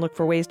team can look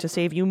for ways to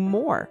save you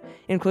more,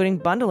 including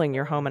bundling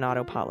your home and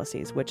auto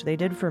policies, which they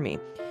did for me.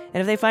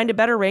 And if they find a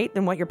better rate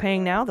than what you're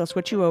paying now, they'll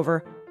switch you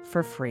over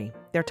for free.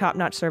 Their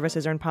top-notch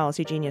services earn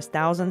Policy Genius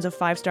thousands of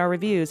 5-star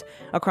reviews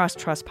across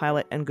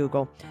Trustpilot and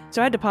Google.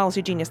 So head to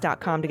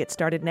PolicyGenius.com to get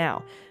started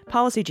now.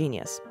 Policy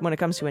Genius. When it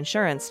comes to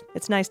insurance,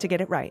 it's nice to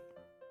get it right.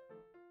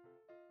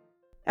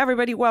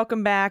 Everybody,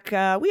 welcome back.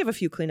 We have a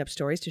few cleanup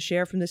stories to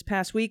share from this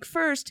past week.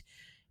 First,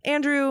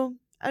 Andrew,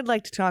 I'd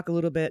like to talk a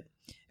little bit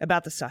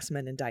about the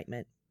Sussman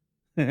indictment.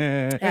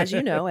 As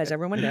you know, as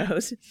everyone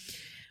knows,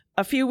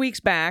 a few weeks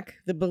back,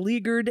 the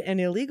beleaguered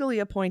and illegally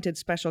appointed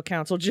special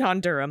counsel John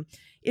Durham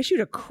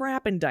issued a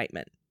crap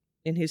indictment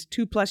in his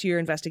 2+ year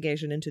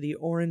investigation into the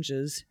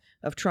oranges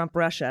of Trump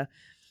Russia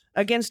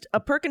against a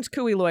Perkins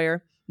Coie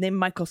lawyer named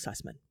Michael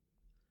Sussman.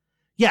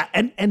 Yeah,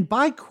 and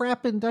by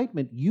crap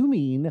indictment, you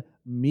mean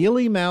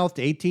mealy-mouthed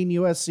 18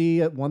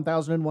 U.S.C.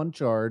 1001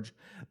 charge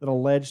that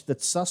alleged that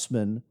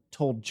Sussman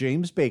told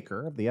James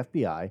Baker of the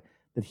FBI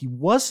that he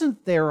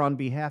wasn't there on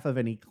behalf of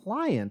any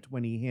client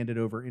when he handed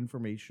over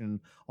information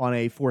on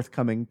a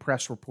forthcoming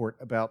press report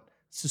about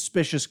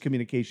suspicious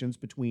communications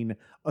between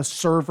a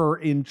server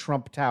in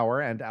Trump Tower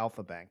and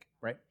Alpha Bank,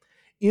 right?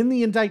 In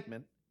the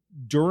indictment,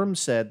 Durham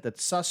said that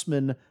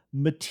Sussman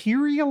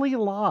materially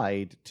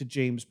lied to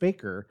James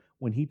Baker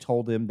when he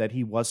told him that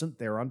he wasn't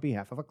there on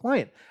behalf of a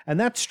client. And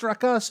that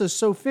struck us as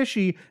so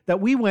fishy that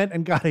we went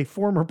and got a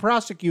former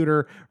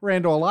prosecutor,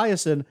 Randall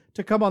Eliason,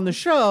 to come on the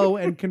show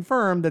and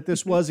confirm that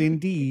this was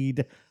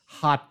indeed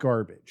hot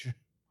garbage.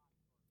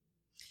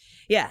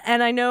 Yeah,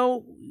 and I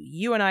know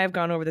you and I have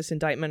gone over this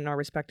indictment in our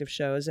respective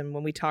shows, and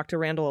when we talked to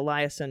Randall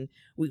Eliason,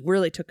 we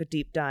really took a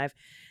deep dive.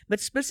 But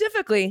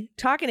specifically,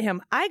 talking to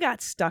him, I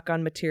got stuck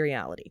on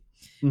materiality,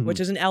 which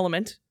is an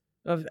element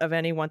of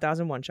any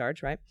 1001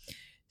 charge, right?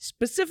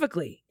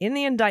 Specifically, in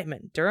the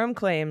indictment, Durham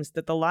claims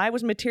that the lie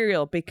was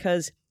material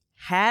because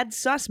had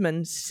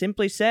Sussman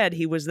simply said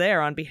he was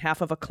there on behalf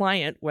of a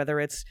client,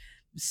 whether it's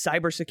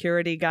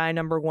cybersecurity guy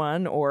number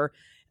one or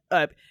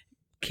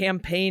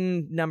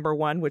campaign number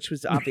one, which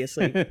was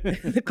obviously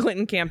the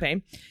Clinton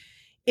campaign,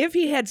 if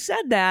he had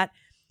said that,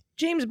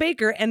 James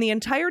Baker and the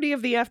entirety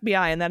of the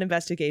FBI in that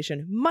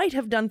investigation might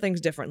have done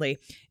things differently.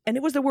 And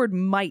it was the word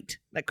might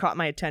that caught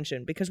my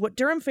attention, because what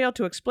Durham failed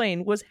to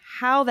explain was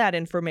how that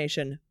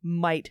information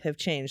might have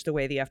changed the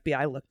way the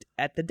FBI looked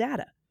at the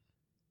data.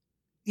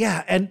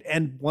 Yeah,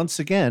 and once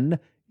again,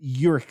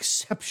 you're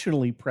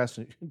exceptionally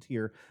prescient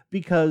here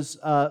because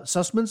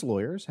Sussman's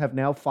lawyers have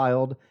now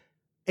filed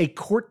a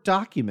court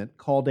document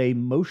called a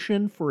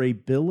motion for a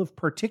bill of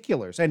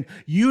particulars. And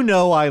you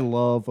know I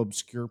love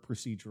obscure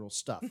procedural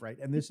stuff, right?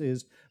 And this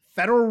is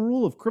Federal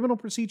Rule of Criminal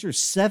Procedure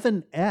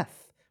 7F,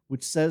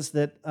 which says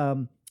that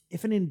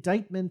if an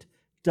indictment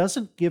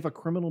doesn't give a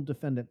criminal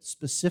defendant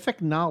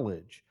specific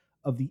knowledge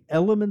of the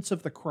elements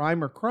of the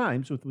crime or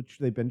crimes with which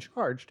they've been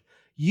charged,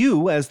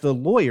 you, as the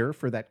lawyer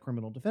for that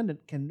criminal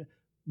defendant, can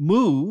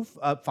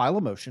file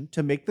a motion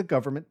to make the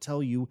government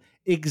tell you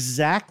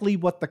exactly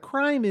what the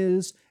crime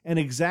is and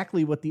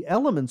exactly what the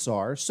elements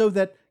are so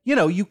that, you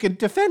know, you can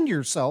defend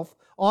yourself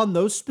on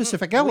those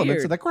specific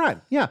elements of the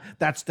crime. Yeah,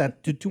 that's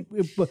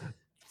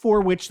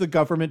for which the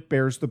government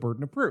bears the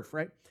burden of proof,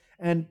 right?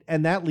 And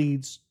that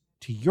leads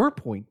to your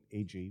point,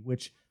 AG,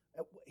 which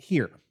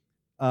here,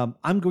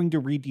 I'm going to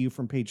read to you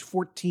from page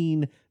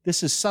 14.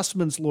 This is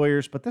Sussman's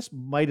lawyers, but this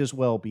might as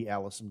well be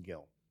Allison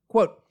Gill.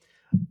 Quote,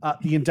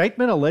 the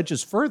indictment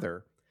alleges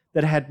further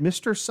that had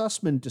Mr.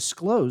 Sussman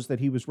disclosed that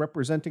he was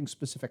representing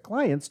specific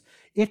clients,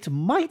 it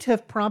might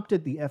have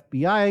prompted the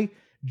FBI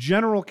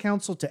general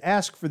counsel to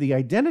ask for the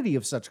identity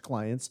of such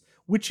clients,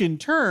 which in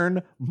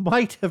turn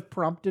might have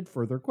prompted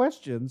further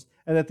questions,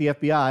 and that the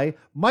FBI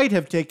might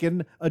have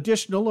taken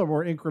additional or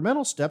more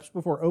incremental steps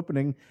before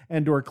opening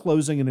and or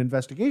closing an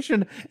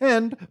investigation,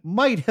 and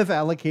might have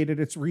allocated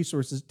its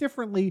resources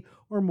differently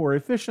or more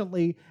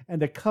efficiently,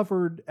 and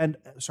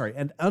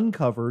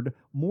uncovered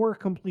more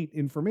complete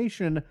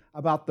information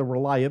about the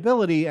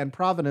reliability and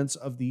provenance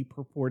of the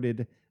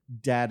purported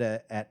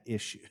data at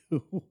issue.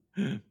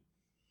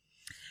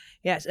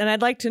 Yes, and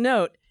I'd like to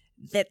note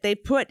that they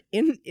put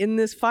in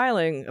this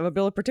filing of a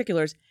bill of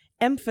particulars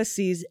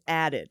emphases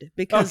added,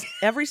 because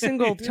every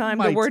single time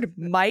the word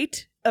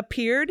might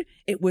appeared,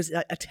 it was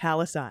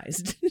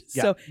italicized.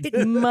 So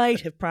it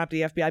might have prompted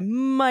the FBI,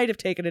 might have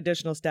taken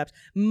additional steps,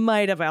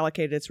 might have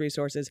allocated its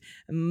resources,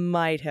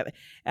 might have.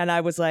 And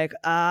I was like,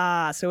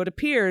 so it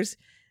appears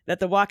that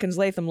the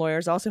Watkins-Latham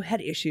lawyers also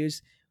had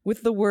issues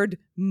with the word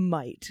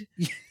might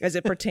as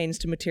it pertains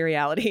to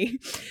materiality.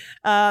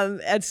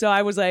 And so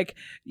I was like,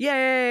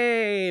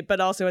 yay!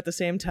 But also at the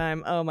same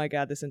time, oh my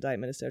God, this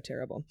indictment is so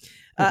terrible.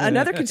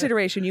 Another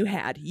consideration you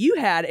had,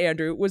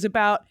 Andrew, was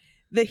about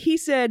the he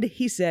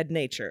said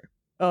nature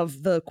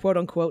of the quote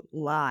unquote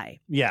lie.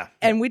 Yeah.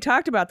 And we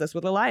talked about this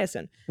with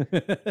Eliason.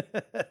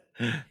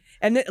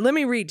 And let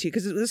me read to you,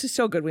 because this is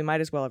so good. We might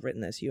as well have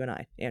written this, you and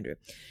I, Andrew.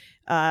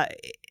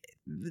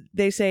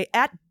 They say,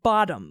 at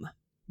bottom,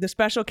 the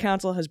special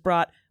counsel has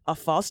brought a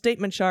false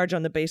statement charge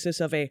on the basis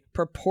of a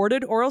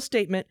purported oral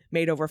statement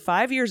made over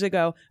 5 years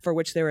ago, for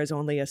which there is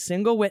only a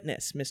single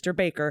witness, Mr.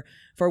 Baker,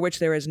 for which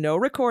there is no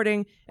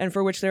recording, and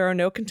for which there are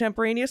no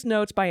contemporaneous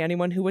notes by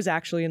anyone who was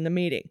actually in the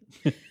meeting.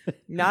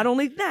 Not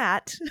only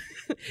that,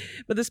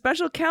 but the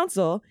special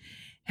counsel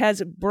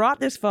has brought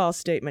this false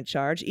statement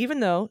charge, even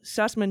though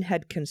Sussman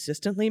had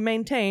consistently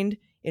maintained,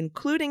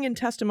 including in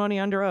testimony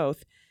under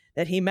oath,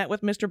 that he met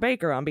with Mr.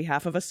 Baker on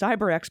behalf of a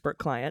cyber expert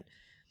client.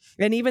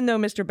 And even though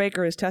Mr.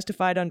 Baker has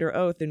testified under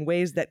oath in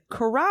ways that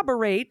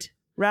corroborate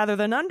rather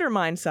than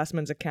undermine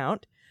Sussman's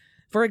account,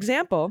 for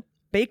example,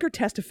 Baker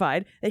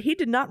testified that he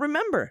did not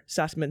remember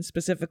Sussman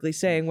specifically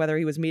saying whether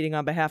he was meeting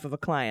on behalf of a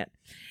client,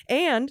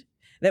 and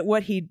that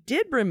what he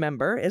did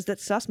remember is that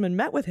Sussman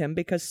met with him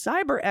because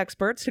cyber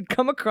experts had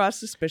come across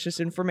suspicious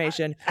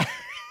information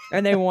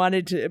and they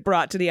wanted to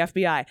brought to the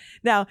FBI.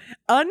 Now,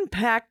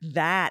 unpack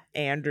that,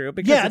 Andrew,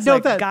 because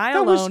guy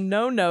alone,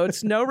 no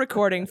notes, no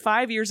recording,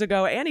 5 years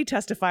ago, and he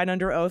testified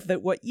under oath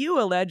that what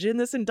you allege in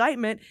this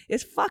indictment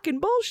is fucking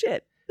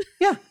bullshit.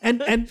 Yeah,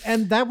 and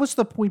that was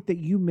the point that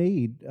you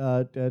made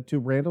to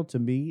Randall, to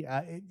me.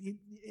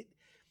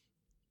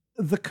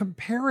 The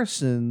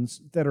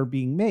comparisons that are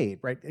being made,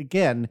 right?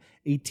 Again,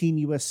 18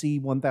 U.S.C.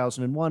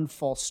 1001,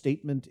 false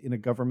statement in a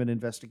government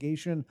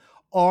investigation,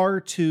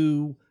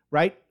 R2,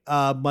 right?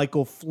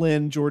 Michael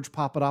Flynn, George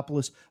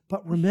Papadopoulos.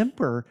 But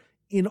remember,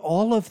 in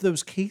all of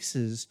those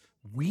cases,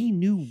 we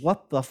knew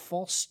what the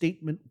false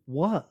statement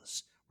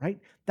was, right?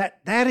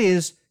 That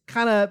is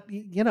kind of,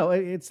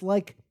 it's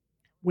like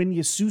when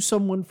you sue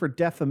someone for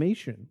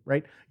defamation,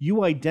 right?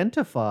 You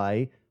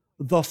identify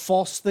the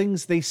false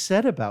things they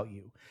said about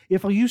you.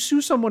 If you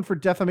sue someone for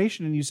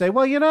defamation and you say,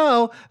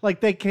 well,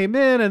 like they came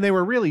in and they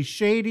were really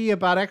shady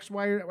about X,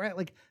 Y, right?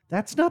 Like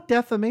that's not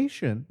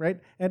defamation, right?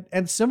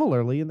 And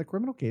similarly in the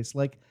criminal case,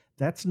 like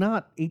that's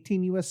not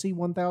 18 U.S.C.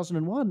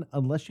 1001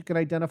 unless you can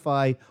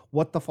identify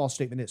what the false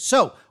statement is.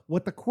 So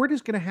what the court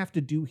is going to have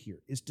to do here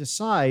is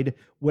decide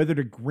whether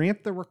to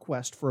grant the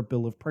request for a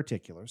bill of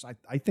particulars.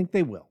 I think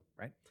they will,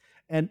 right?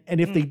 And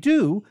if they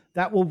do,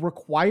 that will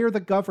require the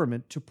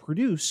government to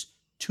produce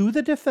to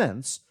the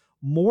defense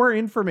more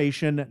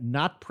information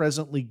not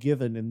presently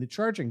given in the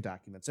charging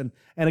documents. And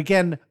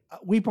again,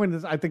 we pointed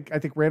this, I think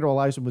Randall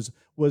Eliason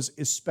was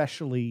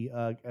especially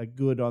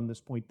good on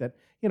this point that,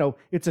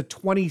 it's a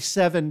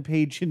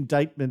 27-page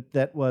indictment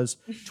that was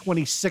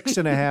 26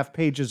 and a half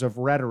pages of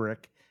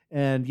rhetoric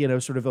and,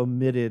 sort of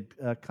omitted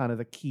kind of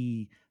the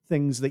key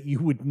things that you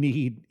would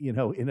need, in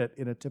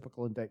a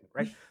typical indictment,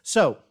 right?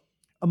 So,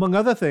 among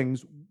other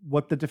things,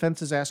 what the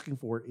defense is asking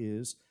for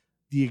is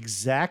the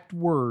exact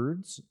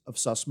words of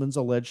Sussman's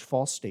alleged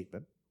false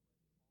statement.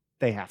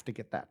 They have to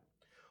get that.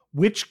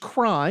 Which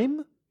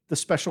crime the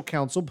special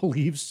counsel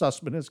believes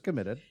Sussman has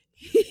committed.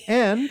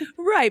 And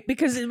right,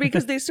 because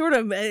they sort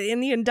of, in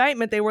the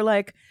indictment, they were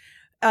like,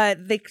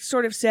 they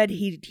sort of said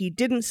he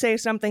didn't say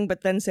something,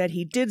 but then said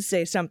he did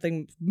say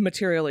something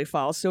materially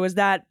false. So is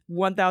that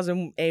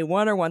 1000A1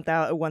 or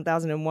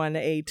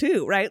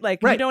 1001A2, right?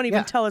 Like, you don't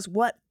even tell us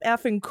what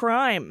effing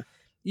crime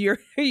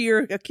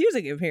you're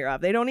accusing him here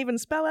of. They don't even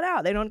spell it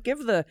out. They don't give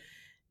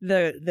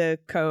the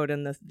code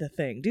and the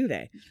thing, do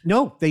they?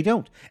 No, they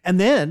don't. And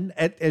then,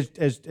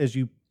 as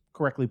you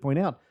correctly point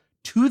out,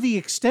 to the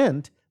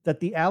extent that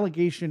the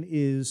allegation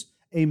is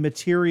a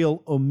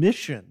material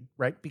omission,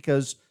 right?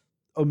 Because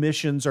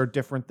omissions are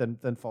different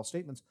than false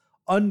statements.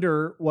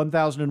 Under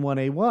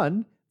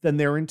 1001A1, then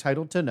they're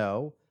entitled to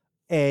know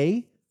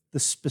A, the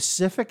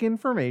specific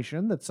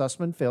information that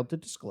Sussman failed to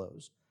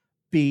disclose,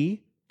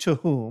 B, to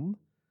whom,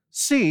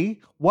 C,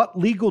 what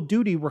legal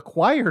duty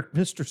required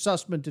Mr.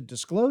 Sussman to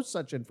disclose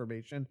such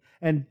information,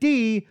 and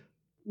D,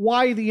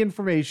 why the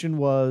information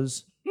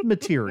was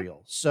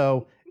material.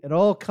 So it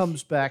all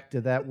comes back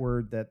to that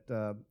word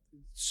that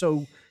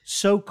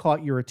so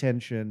caught your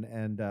attention,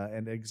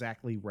 and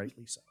exactly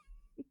rightly so.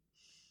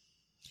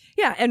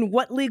 Yeah, and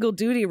what legal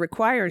duty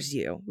requires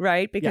you,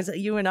 right? Because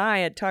you and I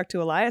had talked to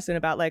Eliason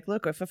about, like,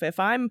 look, if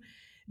I'm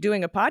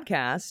doing a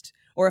podcast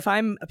or if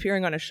I'm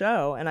appearing on a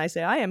show and I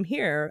say I am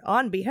here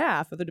on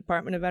behalf of the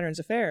Department of Veterans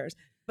Affairs,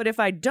 but if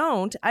I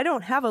don't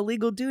have a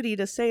legal duty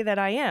to say that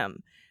I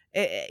am.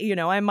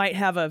 I might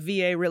have a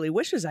VA really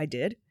wishes I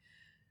did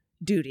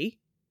duty,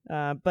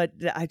 but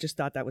I just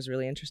thought that was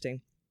really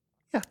interesting.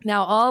 Yeah.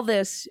 Now, all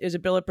this is a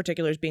bill of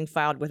particulars being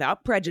filed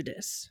without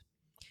prejudice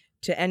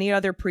to any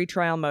other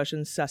pretrial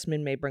motions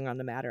Sussman may bring on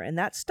the matter. And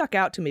that stuck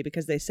out to me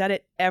because they said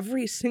it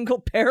every single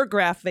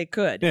paragraph they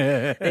could.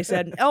 They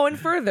said, and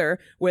further,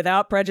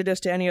 without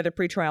prejudice to any other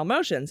pretrial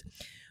motions.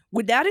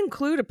 Would that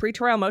include a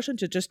pretrial motion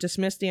to just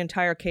dismiss the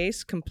entire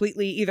case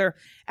completely, either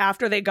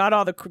after they got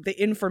all the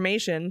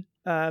information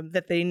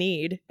that they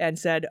need and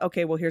said,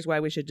 okay, well, here's why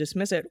we should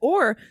dismiss it,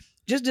 or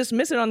just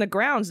dismiss it on the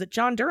grounds that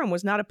John Durham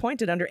was not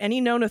appointed under any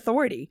known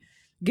authority,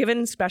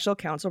 given special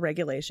counsel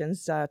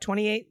regulations,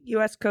 28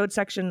 U.S. Code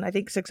section, I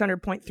think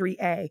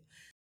 600.3a,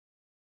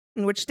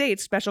 in which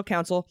states special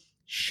counsel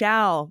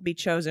shall be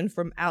chosen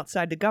from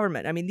outside the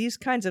government. I mean,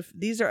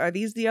 are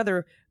these the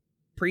other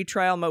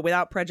pretrial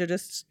without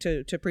prejudice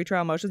to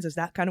pretrial motions? Is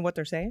that kind of what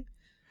they're saying?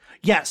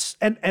 Yes,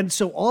 and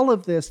so all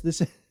of this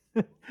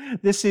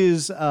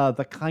is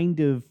the kind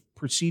of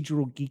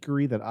procedural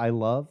geekery that I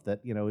love.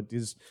 That it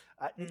is.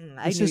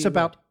 This is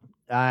about.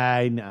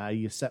 I know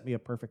you set me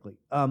up perfectly.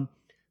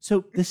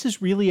 So this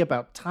is really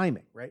about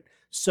timing, right?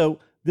 So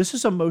this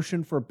is a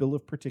motion for a bill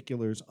of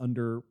particulars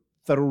under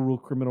Federal Rule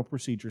Criminal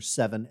Procedure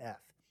 7F.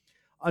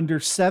 Under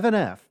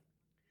 7F,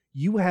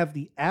 you have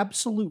the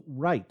absolute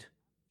right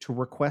to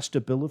request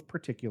a bill of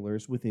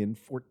particulars within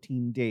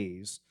 14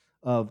 days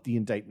of the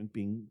indictment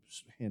being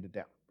handed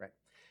down, right?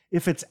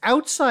 If it's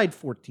outside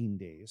 14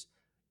 days,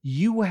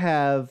 you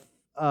have,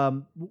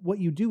 what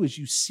you do is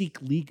you seek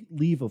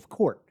leave of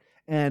court.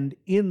 And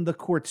in the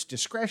court's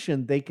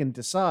discretion, they can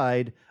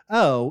decide,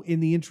 in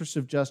the interest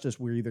of justice,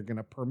 we're either going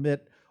to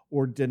permit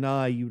or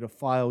deny you to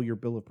file your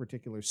bill of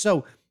particulars.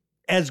 So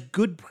as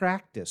good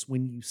practice,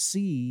 when you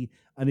see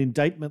an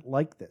indictment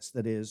like this,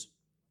 that is,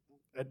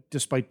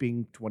 despite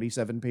being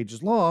 27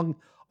 pages long,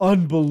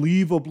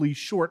 unbelievably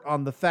short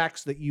on the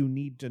facts that you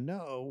need to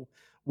know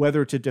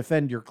whether to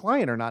defend your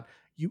client or not,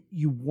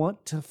 you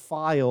want to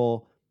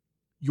file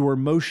your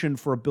motion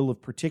for a bill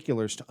of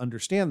particulars to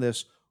understand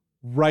this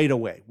right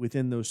away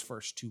within those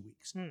first 2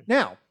 weeks.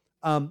 Now,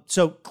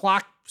 so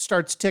clock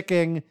starts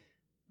ticking.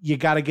 You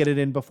got to get it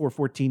in before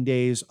 14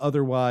 days.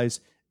 Otherwise,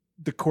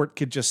 the court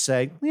could just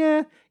say,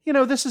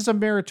 this is a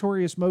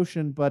meritorious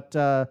motion, but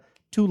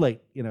too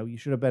late. You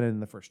should have been in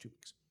the first 2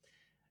 weeks.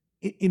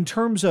 In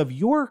terms of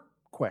your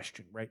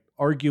question, right,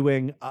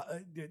 arguing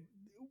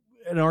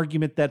an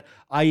argument that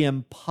I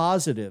am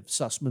positive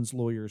Sussman's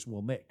lawyers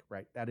will make,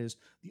 right? That is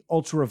the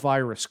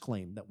ultra-virus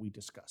claim that we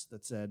discussed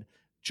that said,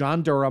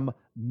 John Durham,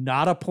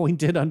 not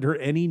appointed under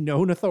any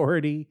known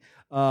authority,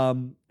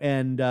 and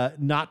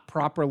not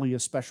properly a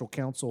special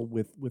counsel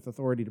with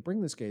authority to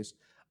bring this case.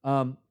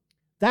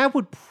 That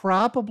would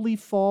probably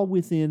fall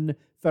within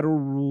Federal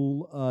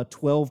Rule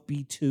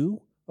 12b-2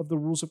 of the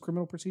Rules of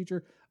Criminal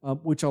Procedure,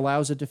 which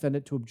allows a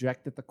defendant to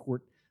object that the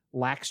court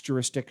lacks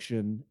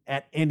jurisdiction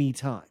at any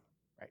time.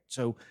 Right,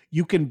 so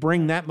you can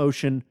bring that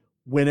motion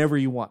whenever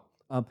you want,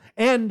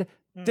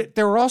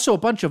 there are also a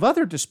bunch of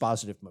other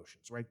dispositive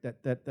motions, right,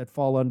 that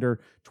fall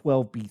under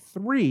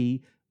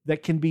 12b-3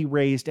 that can be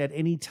raised at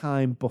any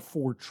time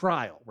before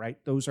trial, right?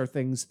 Those are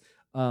things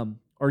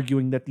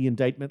arguing that the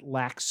indictment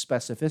lacks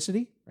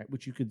specificity, right,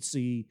 which you could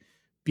see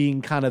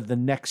being kind of the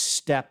next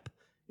step.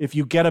 If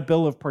you get a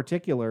bill of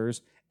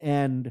particulars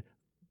and,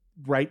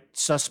 right,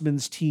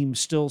 Sussman's team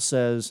still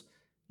says,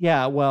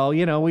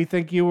 we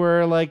think you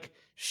were, like,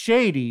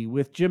 shady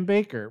with Jim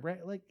Baker,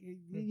 right? Like,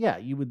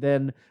 you would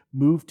then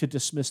move to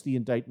dismiss the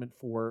indictment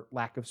for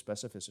lack of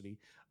specificity.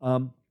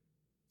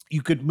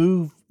 You could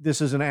move, this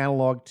is an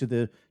analog to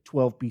the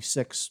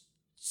 12b-6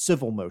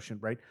 civil motion,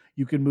 right?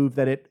 You can move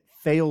that it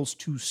fails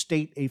to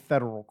state a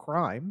federal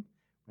crime,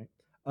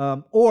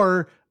 right?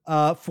 Or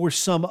for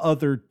some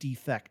other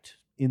defect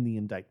in the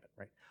indictment,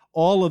 right?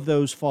 All of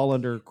those fall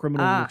under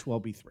Criminal Rule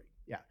 12b-3.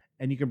 Yeah.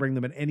 And you can bring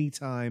them at any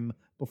time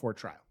before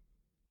trial.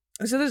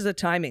 So this is a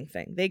timing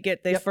thing. They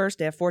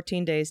have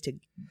 14 days to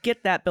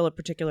get that bill of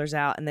particulars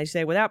out, and they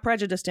say without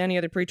prejudice to any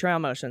other pretrial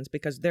motions,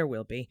 because there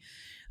will be.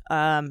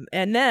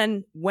 And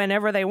then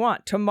whenever they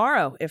want,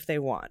 tomorrow, if they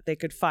want, they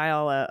could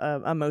file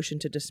a motion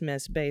to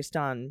dismiss based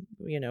on,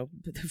 the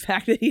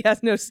fact that he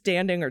has no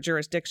standing or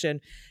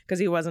jurisdiction because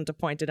he wasn't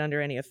appointed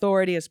under any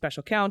authority as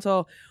special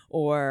counsel,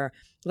 or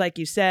like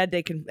you said,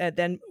 they can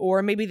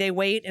or maybe they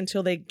wait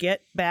until they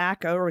get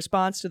back a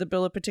response to the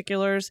bill of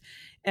particulars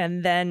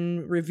and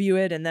then review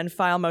it and then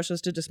file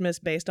motions to dismiss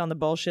based on the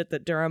bullshit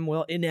that Durham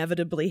will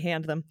inevitably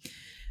hand them.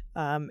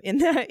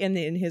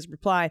 In his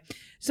reply.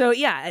 So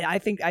yeah, I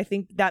think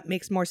that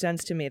makes more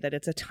sense to me, that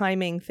it's a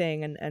timing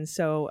thing, and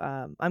so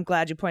I'm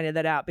glad you pointed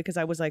that out, because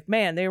I was like,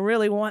 man, they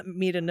really want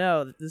me to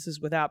know that this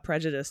is without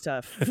prejudice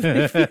to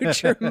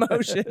future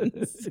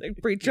motions, like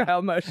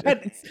pretrial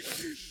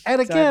motions.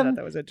 And again,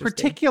 so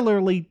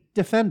particularly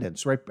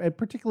defendants, right?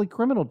 Particularly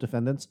criminal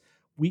defendants,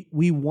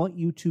 we want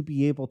you to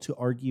be able to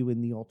argue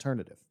in the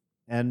alternative,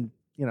 and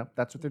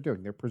that's what they're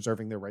doing. They're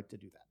preserving their right to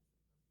do that.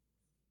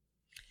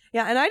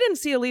 Yeah, and I didn't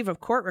see a leave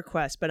of court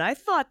request, but I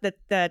thought I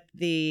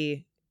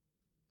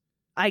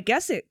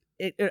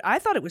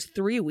thought it was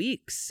 3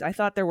 weeks. I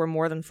thought there were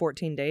more than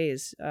 14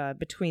 days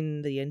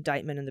between the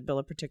indictment and the bill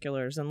of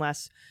particulars,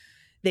 unless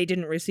they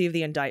didn't receive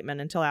the indictment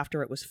until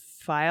after it was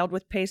filed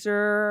with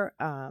Pacer.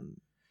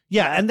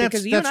 Yeah, and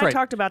because you and I right.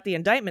 talked about the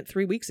indictment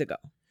 3 weeks ago.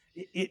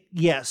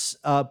 Yes,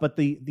 but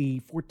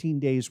the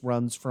 14 days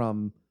runs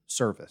from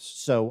service.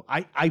 So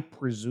I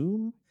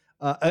presume...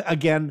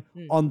 again,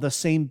 on the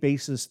same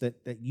basis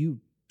that you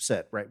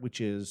said, right,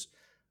 which is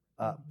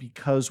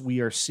because we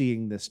are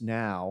seeing this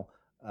now,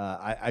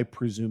 I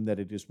presume that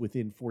it is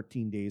within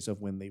 14 days of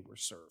when they were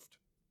served.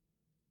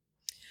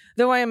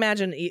 Though I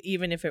imagine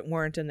even if it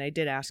weren't and they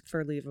did ask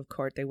for leave of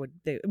court,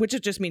 which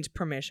it just means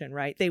permission,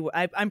 right?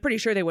 I'm pretty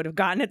sure they would have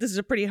gotten it. This is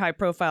a pretty high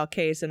profile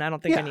case, and I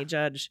don't think any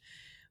judge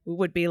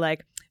would be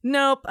like,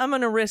 nope, I'm going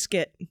to risk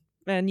it.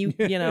 And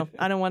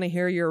I don't want to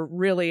hear your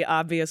really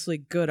obviously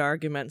good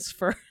arguments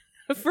for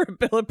a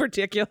bill of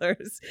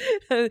particulars,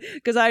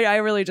 because I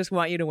really just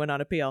want you to win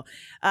on appeal.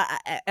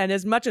 And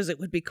as much as it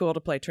would be cool to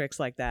play tricks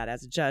like that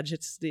as a judge,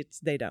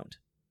 they don't.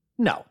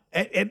 No,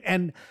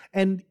 and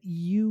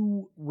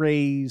you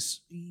raise,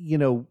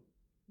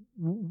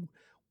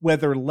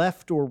 whether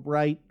left or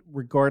right,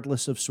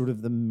 regardless of sort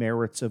of the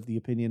merits of the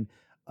opinion,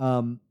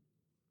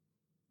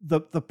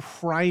 the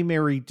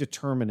primary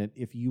determinant,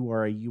 if you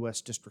are a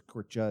U.S. District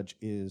Court judge,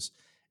 is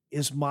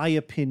my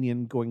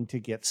opinion going to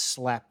get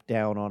slapped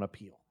down on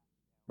appeal?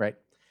 Right.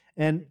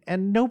 And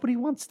nobody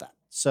wants that.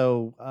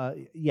 So,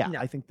 no.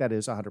 I think that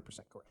is 100%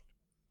 correct.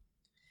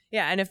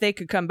 Yeah. And if they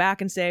could come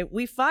back and say,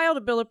 we filed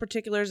a bill of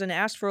particulars and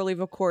asked for a leave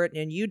of court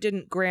and you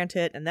didn't grant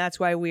it, and that's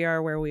why we are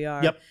where we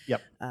are.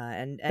 Yep.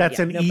 And that's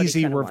an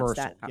easy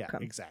reversal. Yeah,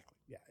 exactly.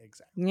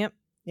 Yep.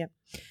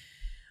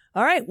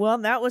 All right. Well,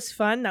 that was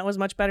fun. That was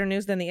much better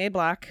news than the A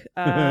block.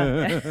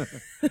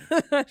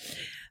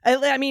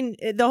 I mean,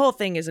 the whole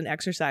thing is an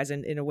exercise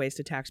in a waste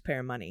of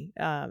taxpayer money,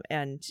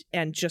 and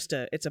just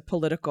it's a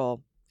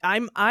political.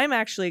 I'm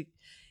actually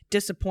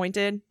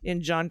disappointed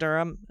in John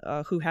Durham,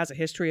 who has a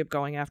history of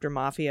going after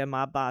mafia,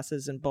 mob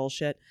bosses, and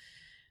bullshit,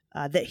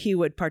 that he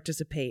would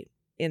participate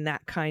in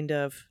that kind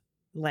of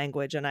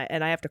language, and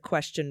I have to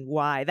question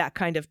why that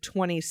kind of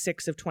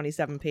 26 of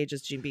 27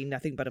 pages to be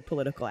nothing but a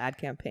political ad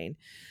campaign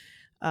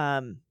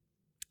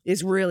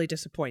is really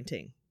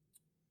disappointing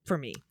for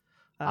me.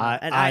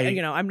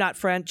 I'm not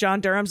friend. John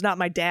Durham's not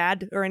my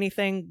dad or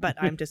anything, but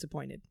I'm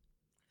disappointed.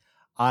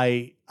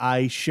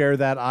 I share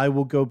that. I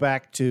will go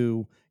back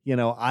to,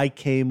 I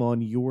came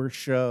on your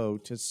show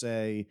to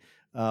say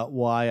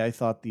why I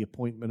thought the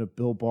appointment of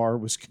Bill Barr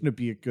was going to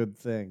be a good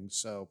thing.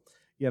 So,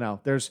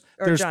 there's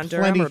John plenty...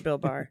 Durham or Bill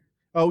Barr.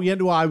 Oh yeah,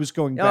 no, I was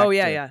going back.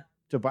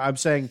 I'm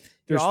saying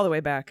you're all the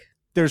way back.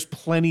 There's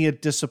plenty of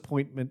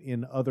disappointment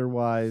in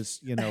otherwise,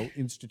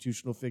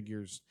 institutional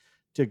figures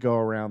to go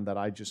around that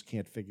I just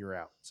can't figure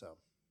out. So,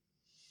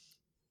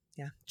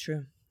 yeah,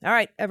 true. All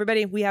right,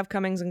 everybody, we have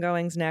Comings and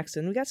Goings next,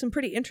 and we got some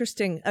pretty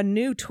interesting, a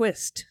new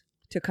twist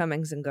to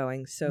Comings and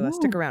Goings. So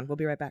stick around. We'll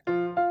be right back.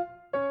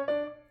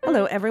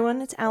 Hello,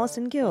 everyone. It's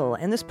Allison Gill,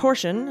 and this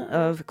portion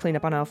of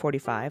Cleanup on Aisle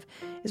 45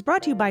 is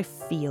brought to you by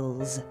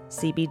Feals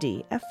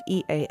CBD,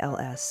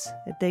 Feals.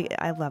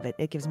 I love it.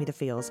 It gives me the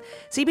feels.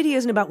 CBD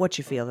isn't about what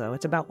you feel, though.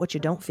 It's about what you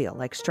don't feel,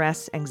 like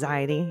stress,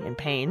 anxiety, and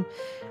pain.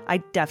 I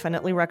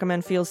definitely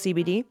recommend Feals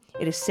CBD.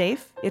 It is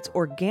safe, it's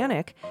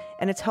organic,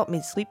 and it's helped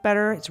me sleep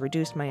better. It's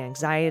reduced my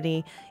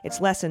anxiety. It's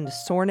lessened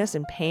soreness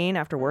and pain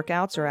after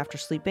workouts or after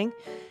sleeping.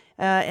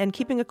 And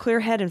keeping a clear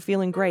head and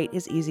feeling great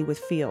is easy with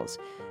Feals.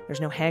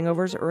 There's no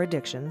hangovers or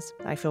addictions.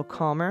 I feel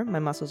calmer. My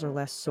muscles are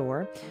less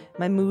sore.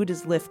 My mood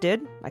is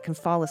lifted. I can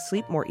fall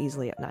asleep more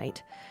easily at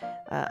night.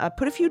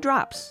 Put a few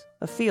drops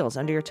of Feals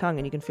under your tongue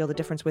and you can feel the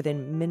difference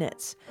within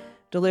minutes.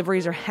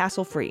 Deliveries are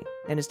hassle-free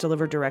and is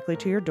delivered directly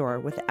to your door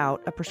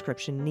without a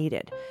prescription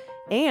needed.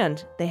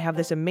 And they have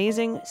this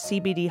amazing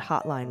CBD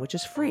hotline, which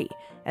is free,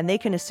 and they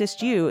can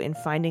assist you in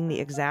finding the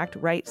exact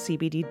right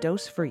CBD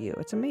dose for you.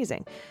 It's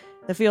amazing.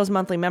 The Feels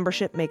monthly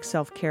membership makes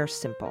self-care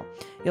simple.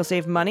 You'll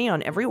save money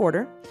on every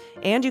order,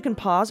 and you can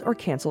pause or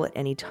cancel at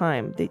any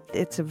time.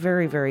 It's a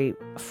very, very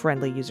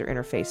friendly user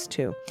interface,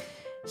 too.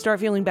 Start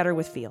feeling better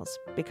with Feels.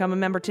 Become a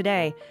member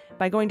today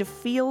by going to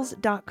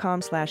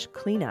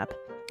feels.com/cleanup,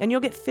 and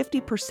you'll get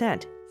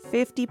 50%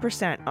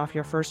 off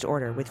your first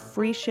order with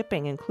free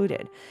shipping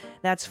included.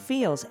 That's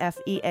Feels,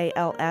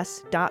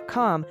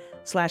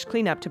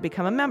 FEALS.com/cleanup to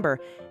become a member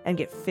and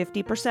get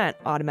 50%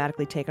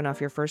 automatically taken off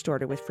your first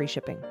order with free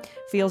shipping.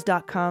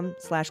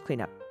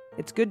 Feels.com/cleanup.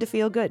 It's good to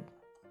feel good.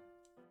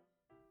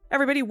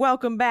 Everybody,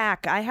 welcome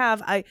back.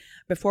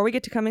 Before we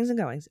get to comings and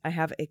goings, I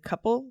have a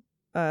couple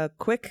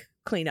quick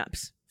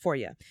cleanups for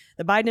you.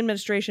 The Biden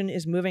administration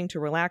is moving to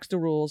relax the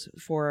rules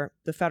for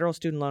the federal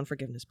student loan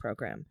forgiveness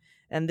program.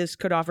 And this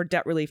could offer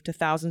debt relief to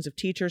thousands of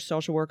teachers,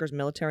 social workers,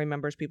 military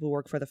members, people who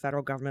work for the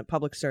federal government,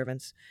 public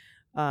servants.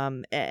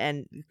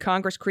 And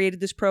Congress created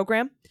this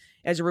program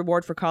as a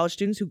reward for college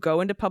students who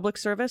go into public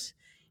service.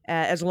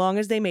 As long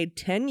as they made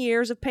 10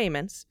 years of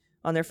payments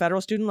on their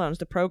federal student loans,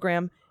 the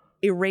program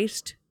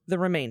erased the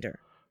remainder.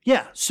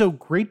 Yeah, so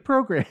great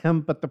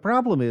program, but the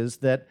problem is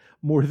that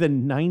more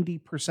than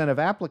 90% of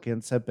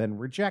applicants have been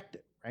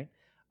rejected, right?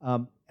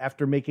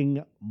 After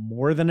making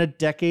more than a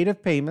decade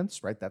of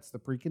payments, right, that's the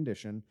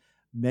precondition,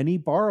 many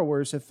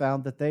borrowers have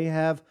found that they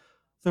have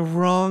the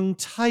wrong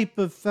type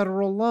of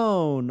federal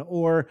loan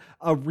or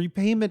a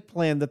repayment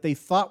plan that they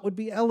thought would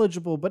be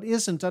eligible but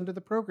isn't under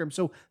the program.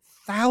 So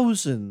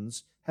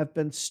thousands have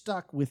been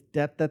stuck with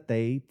debt that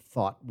they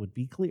thought would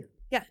be clear.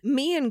 Yeah,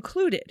 me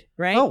included,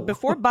 right? Oh.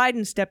 Before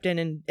Biden stepped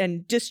in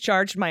and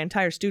discharged my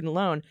entire student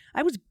loan,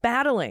 I was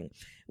battling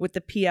with the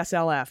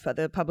PSLF,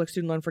 the Public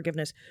Student Loan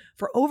Forgiveness,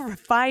 for over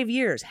 5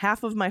 years,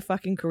 half of my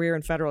fucking career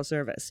in federal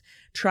service,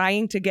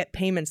 trying to get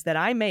payments that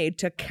I made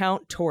to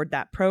count toward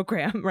that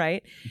program,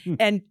 right?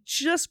 And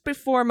just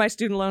before my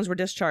student loans were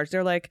discharged,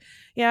 they're like,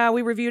 yeah,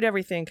 we reviewed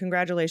everything.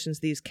 Congratulations,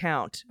 these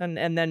count. And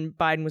then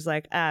Biden was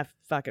like,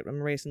 fuck it,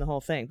 I'm erasing the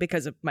whole thing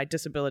because of my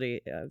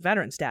disability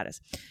veteran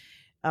status.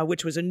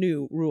 Which was a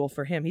new rule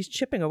for him. He's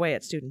chipping away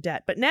at student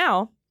debt. But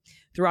now,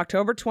 through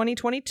October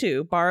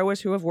 2022,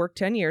 borrowers who have worked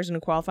 10 years in a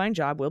qualifying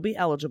job will be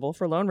eligible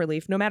for loan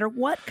relief no matter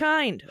what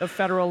kind of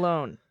federal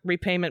loan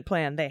repayment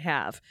plan they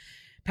have.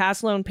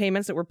 Past loan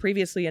payments that were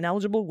previously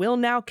ineligible will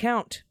now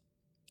count,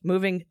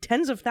 moving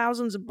tens of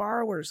thousands of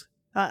borrowers.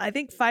 I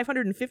think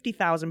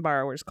 550,000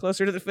 borrowers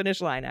closer to the finish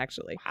line,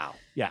 actually. Wow.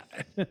 Yeah.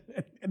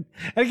 And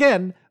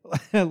again,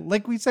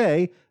 like we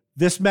say,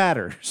 this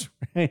matters,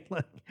 right?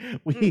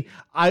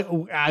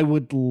 I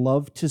would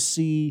love to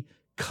see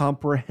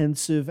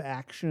comprehensive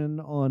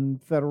action on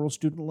federal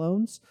student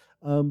loans,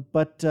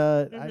 but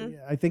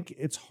I think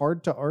it's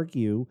hard to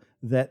argue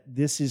that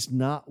this is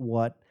not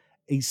what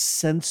a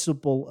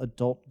sensible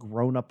adult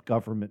grown-up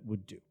government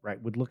would do,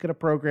 right? Would look at a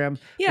program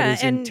that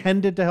is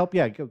intended to help.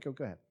 Yeah, go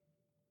ahead.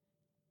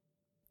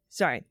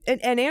 Sorry.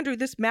 And Andrew,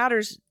 this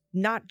matters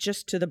not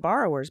just to the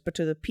borrowers, but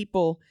to the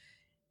people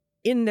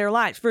in their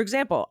lives. For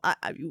example,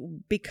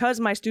 because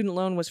my student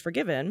loan was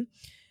forgiven,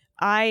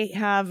 I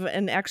have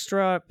an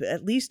extra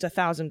at least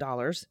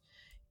 $1,000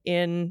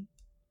 in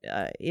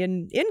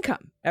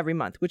income every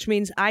month, which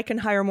means I can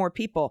hire more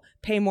people,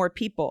 pay more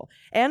people,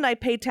 and I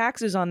pay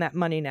taxes on that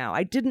money now.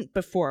 I didn't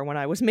before when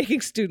I was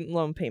making student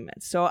loan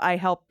payments. So I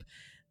help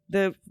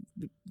the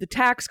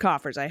tax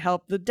coffers, I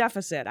help the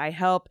deficit, I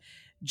help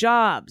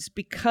jobs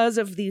because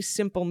of these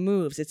simple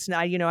moves. It's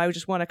not, I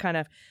just want to kind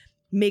of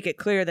make it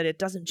clear that it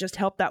doesn't just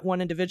help that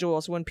one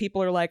individual. So when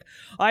people are like,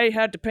 I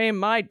had to pay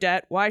my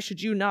debt, why should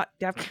you not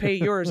have to pay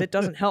yours? It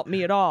doesn't help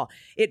me at all.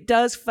 It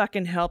does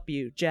fucking help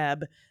you,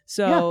 Jeb.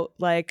 So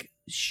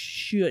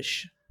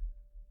shush.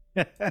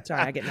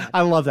 Sorry, I get mad.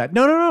 I love that.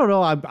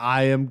 No.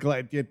 I am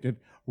glad you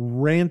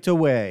rant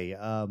away.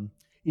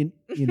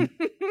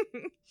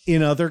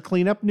 In other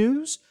cleanup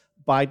news,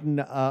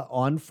 Biden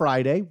on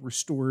Friday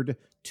restored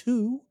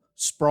 2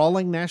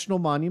 sprawling national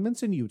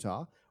monuments in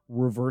Utah,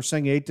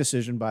 reversing a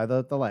decision by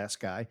the last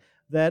guy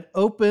that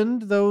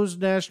opened those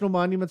national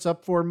monuments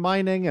up for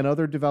mining and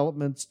other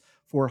developments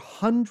for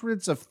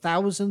hundreds of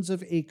thousands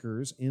of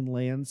acres in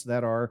lands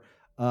that are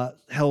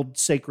held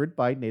sacred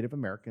by Native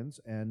Americans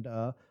and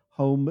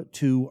home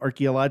to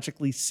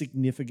archaeologically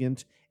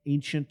significant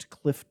ancient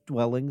cliff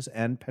dwellings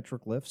and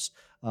petroglyphs.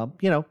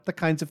 The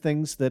kinds of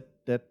things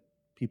that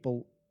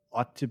people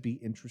ought to be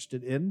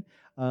interested in.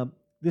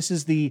 This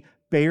is the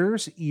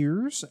Bears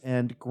Ears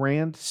and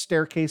Grand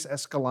Staircase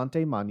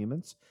Escalante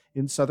monuments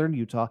in southern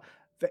Utah.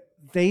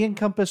 They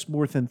encompass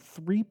more than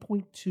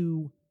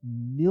 3.2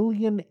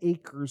 million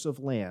acres of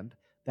land.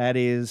 That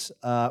is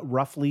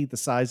roughly the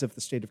size of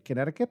the state of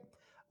Connecticut.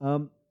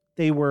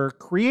 They were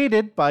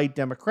created by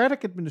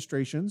Democratic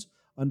administrations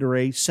under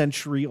a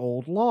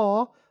century-old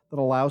law that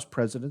allows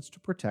presidents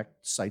to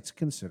protect sites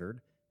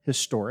considered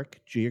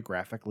historic,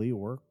 geographically,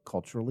 or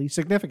culturally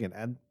significant.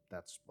 And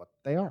that's what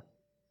they are.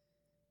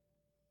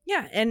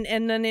 Yeah, and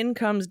then in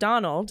comes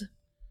Donald,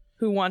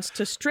 who wants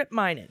to strip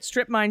mine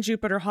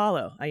Jupiter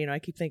Hollow. I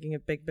keep thinking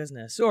of big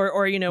business, or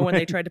when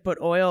they tried to put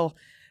oil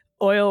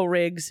oil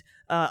rigs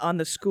on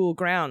the school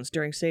grounds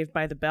during Saved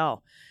by the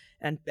Bell.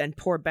 And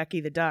poor Becky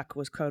the Duck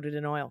was coated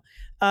in oil.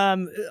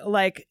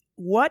 Like,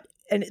 what?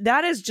 And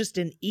that is just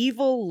an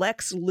evil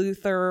Lex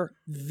Luthor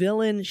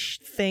villain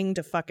thing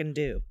to fucking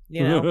do,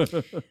 you know?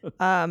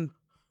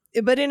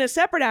 But in a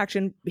separate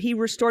action, he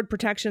restored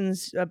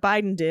protections,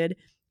 Biden did,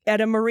 at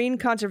a marine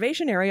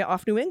conservation area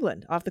off New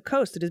England, off the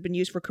coast that has been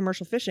used for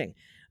commercial fishing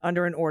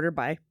under an order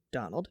by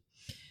Donald.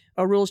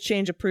 A rules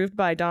change approved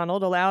by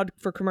Donald allowed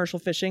for commercial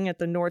fishing at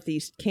the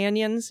Northeast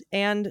Canyons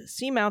and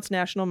Seamounts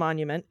National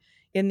Monument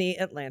in the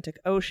Atlantic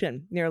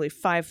Ocean, nearly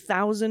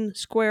 5,000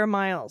 square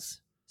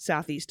miles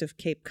southeast of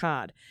Cape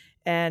Cod.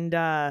 And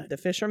the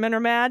fishermen are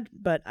mad,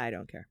 but I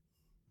don't care.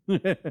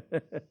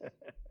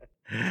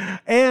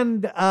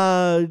 And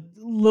a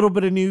little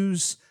bit of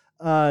news.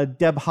 Deb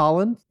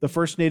Haaland, the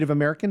first Native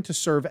American to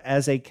serve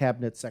as a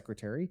cabinet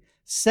secretary,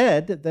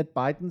 said that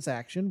Biden's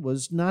action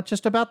was not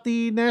just about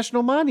the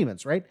national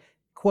monuments, right?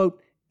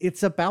 Quote,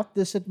 "It's about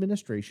this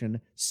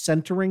administration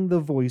centering the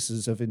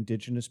voices of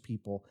indigenous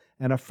people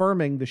and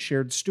affirming the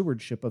shared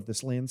stewardship of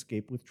this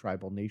landscape with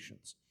tribal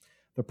nations.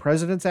 The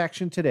president's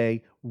action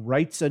today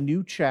writes a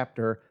new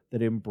chapter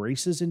that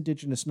embraces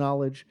indigenous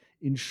knowledge,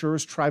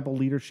 ensures tribal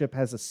leadership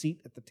has a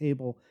seat at the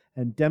table,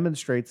 and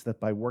demonstrates that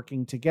by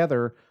working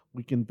together,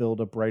 we can build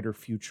a brighter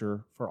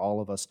future for all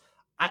of us."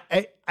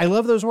 I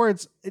love those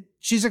words.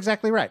 She's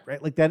exactly right?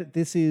 Like that.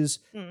 This is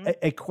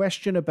a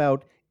question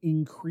about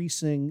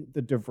increasing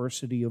the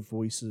diversity of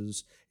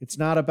voices. It's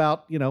not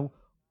about,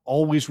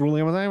 always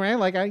ruling on that, right?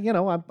 Like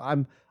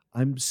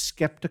I'm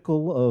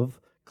skeptical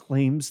of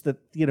claims that,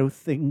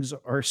 things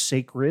are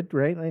sacred,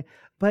 right?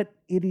 But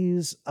it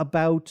is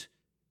about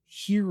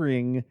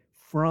hearing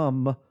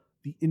from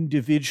the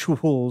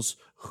individuals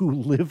who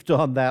lived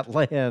on that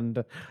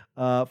land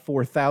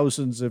for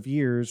thousands of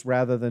years,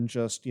 rather than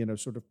just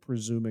sort of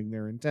presuming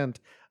their intent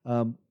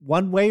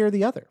one way or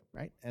the other,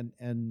 right? And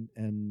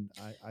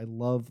I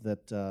love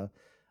that.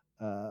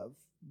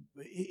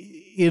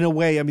 In a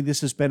way, I mean, this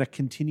has been a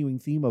continuing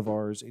theme of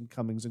ours in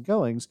Comings and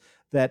Goings,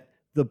 that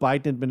the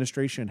Biden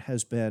administration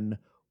has been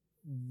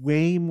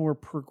way more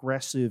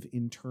progressive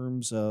in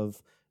terms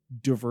of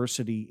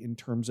diversity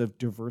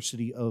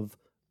of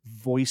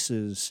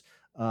voices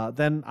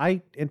than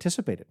I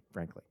anticipated,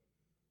 frankly.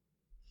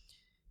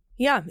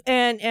 Yeah,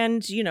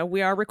 and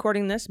we are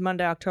recording this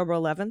Monday, October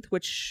 11th,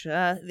 which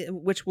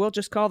we'll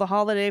just call the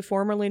holiday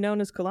formerly known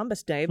as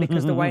Columbus Day,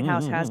 because the White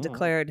House has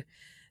declared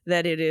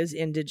that it is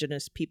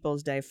Indigenous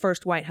Peoples Day,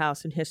 first White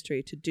House in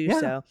history to do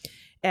so.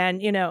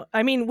 And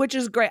which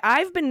is great.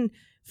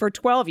 For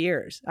 12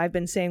 years, I've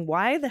been saying,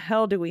 why the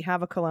hell do we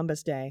have a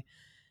Columbus Day?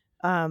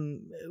 I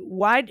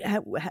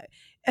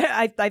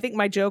think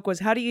my joke was,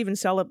 how do you even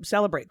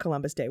celebrate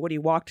Columbus Day? What, do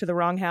you walk to the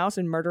wrong house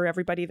and murder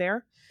everybody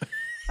there?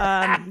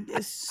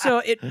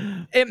 So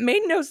it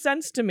made no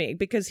sense to me,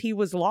 because he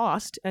was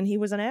lost and he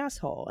was an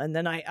asshole. And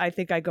then I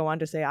think I go on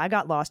to say, I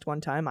got lost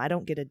one time. I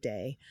don't get a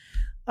day.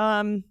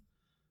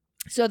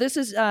 So this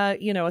is,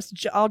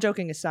 all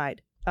joking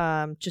aside,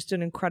 just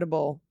an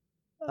incredible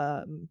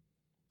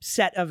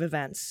set of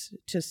events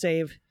to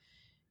save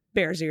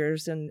Bears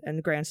Ears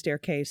and Grand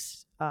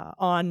Staircase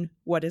on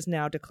what is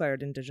now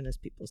declared Indigenous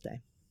Peoples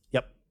Day.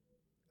 Yep.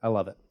 I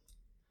love it.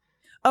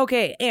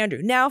 Okay,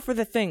 Andrew, now for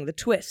the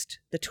twist,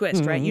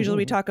 right? Usually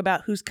we talk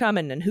about who's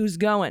coming and who's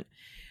going.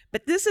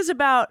 But this is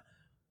about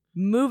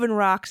moving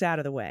rocks out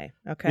of the way,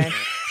 okay?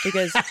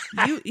 Because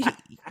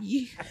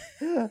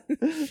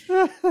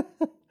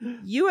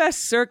U.S.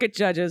 Circuit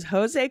Judges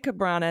Jose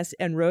Cabranes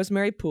and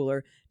Rosemary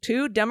Pooler,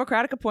 two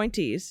Democratic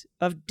appointees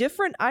of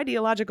different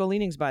ideological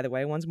leanings, by the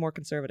way, one's more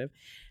conservative,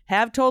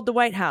 have told the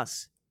White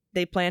House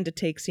they plan to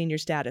take senior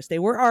status. They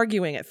were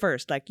arguing at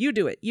first, like, you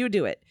do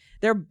it.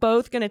 They're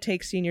both going to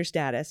take senior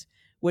status,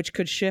 which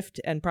could shift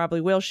and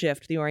probably will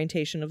shift the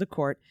orientation of the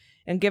court,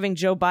 and giving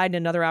Joe Biden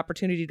another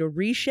opportunity to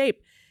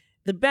reshape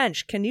the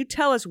bench. Can you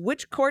tell us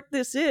which court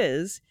this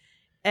is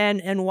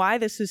and why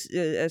this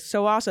is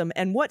so awesome,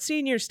 and what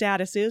senior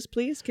status is,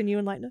 please? Can you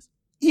enlighten us?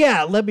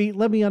 Yeah, let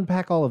me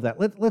unpack all of that.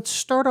 Let's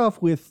start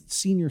off with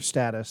senior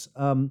status.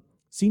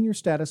 Senior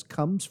status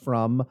comes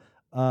from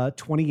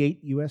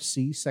 28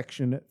 USC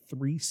section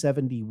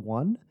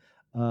 371,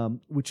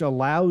 which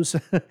allows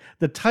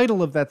the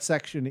title of that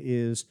section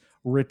is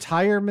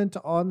Retirement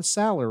on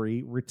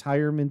Salary,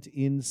 Retirement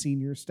in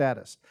Senior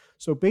Status.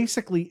 So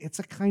basically, it's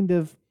a kind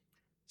of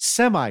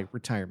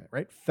semi-retirement,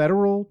 right?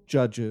 Federal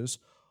judges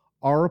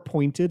are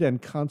appointed, and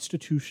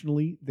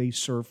constitutionally they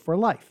serve for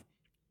life,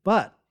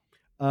 but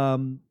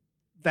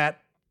that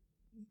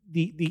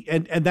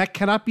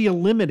cannot be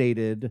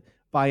eliminated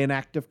by an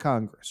act of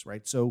Congress,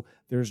 right? So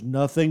there's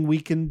nothing we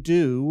can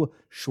do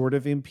short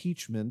of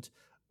impeachment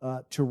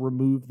to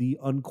remove the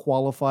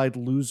unqualified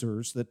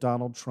losers that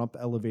Donald Trump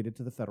elevated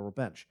to the federal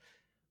bench.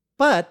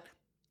 But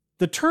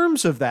the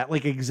terms of that,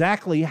 like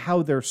exactly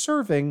how they're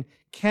serving,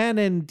 can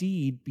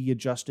indeed be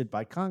adjusted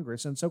by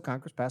Congress. And so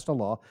Congress passed a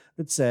law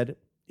that said,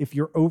 if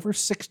you're over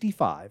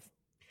 65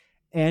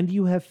 and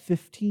you have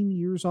 15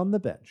 years on the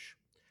bench,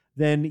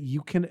 then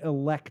you can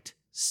elect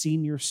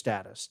senior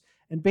status.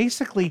 And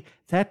basically,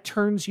 that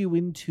turns you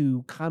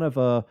into kind of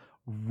a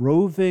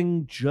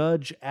roving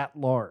judge at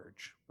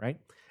large, right?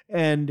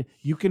 And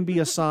you can be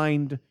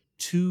assigned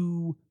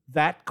to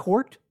that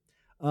court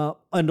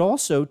and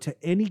also to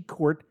any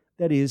court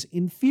that is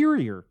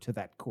inferior to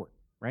that court,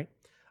 right?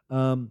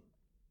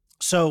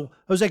 So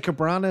Jose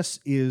Cabranes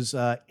is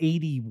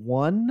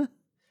 81.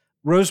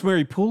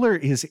 Rosemary Pooler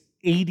is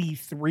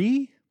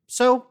 83.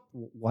 So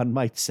one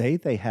might say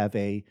they have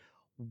a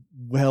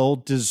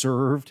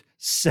well-deserved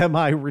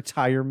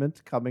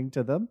semi-retirement coming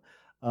to them.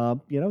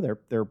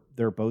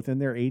 They're both in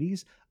their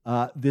 80s.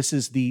 This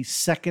is the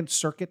Second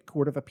Circuit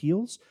Court of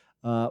Appeals,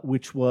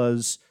 which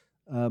was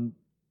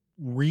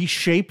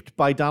reshaped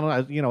by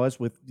Donald, as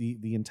with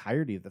the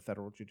entirety of the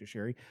federal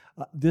judiciary.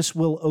 This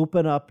will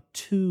open up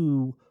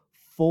 2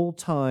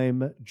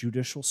 full-time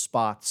judicial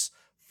spots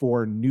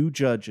for new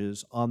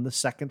judges on the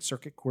Second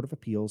Circuit Court of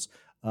Appeals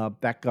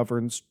that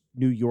governs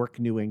New York,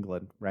 New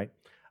England, right?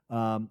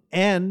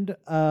 And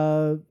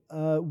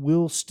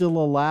will still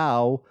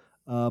allow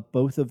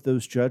both of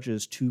those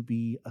judges to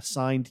be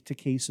assigned to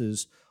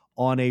cases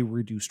on a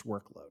reduced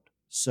workload.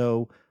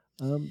 So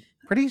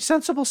pretty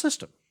sensible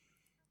system.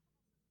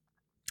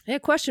 Hey, a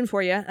question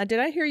for you. Did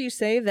I hear you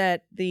say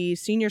that the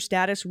senior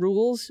status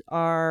rules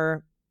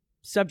are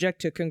subject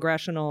to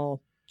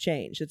congressional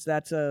change? Is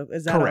that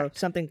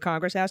something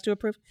Congress has to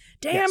approve?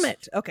 Damn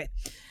it. Okay.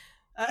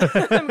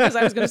 Because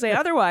I was going to say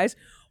otherwise,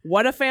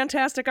 what a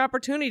fantastic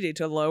opportunity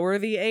to lower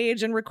the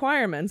age and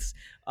requirements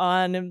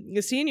on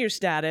senior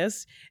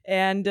status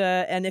and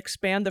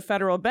expand the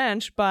federal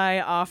bench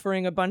by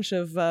offering a bunch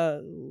of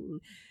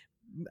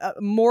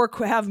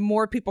have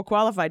more people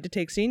qualified to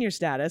take senior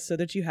status so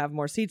that you have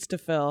more seats to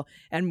fill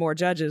and more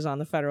judges on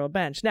the federal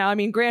bench. Now, I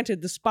mean,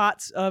 granted, the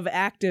spots of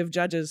active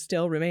judges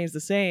still remains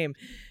the same,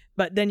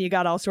 but then you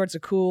got all sorts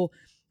of cool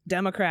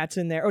Democrats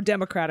in there, or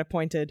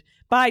Democrat-appointed,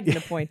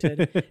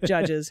 Biden-appointed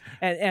judges,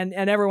 and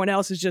everyone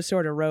else is just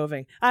sort of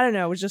roving. I don't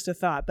know. It was just a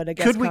thought, but I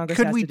guess Congress has to do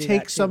that too. Could we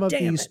take some of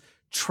these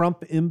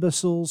Trump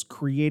imbeciles,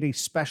 create a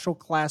special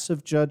class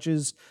of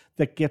judges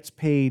that gets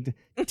paid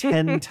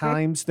 10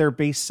 times their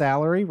base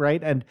salary,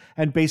 right?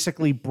 And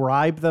basically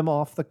bribe them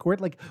off the court?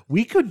 Like,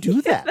 we could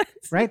do that,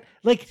 right?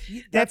 Like,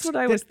 that's what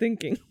I was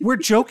thinking. We're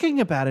joking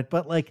about it,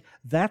 but like,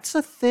 that's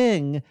a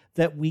thing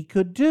that we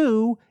could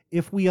do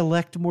if we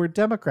elect more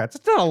Democrats.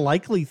 It's not a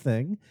likely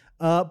thing,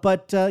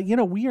 but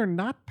we are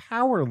not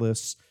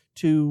powerless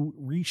to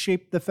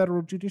reshape the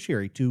federal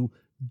judiciary, to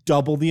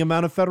double the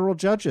amount of federal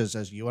judges,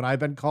 as you and I have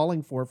been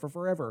calling for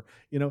forever,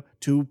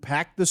 to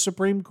pack the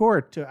Supreme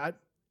Court,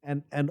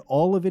 and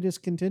all of it is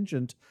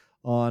contingent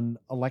on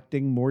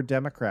electing more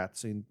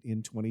Democrats in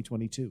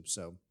 2022.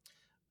 So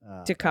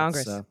to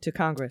Congress,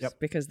 yep.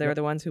 Because they're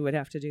the ones who would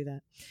have to do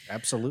that.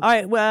 Absolutely. All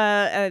right.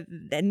 Well,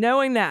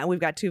 knowing that, we've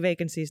got 2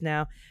 vacancies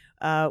now.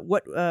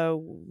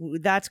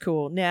 That's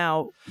cool.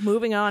 Now,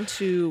 moving on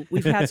to,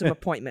 we've had some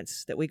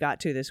appointments that we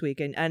got to this week,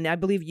 and I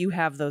believe you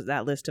have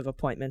that list of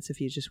appointments if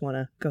you just want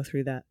to go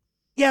through that.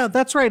 Yeah,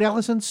 that's right,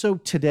 Allison. So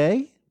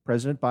today,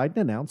 President Biden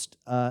announced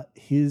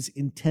his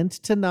intent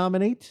to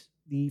nominate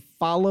the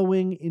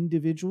following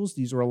individuals.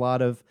 These are a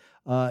lot of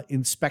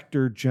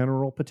Inspector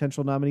General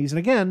potential nominees. And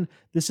again,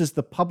 this is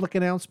the public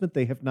announcement.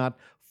 They have not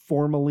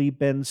formally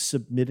been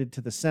submitted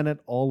to the Senate.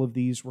 All of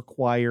these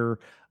require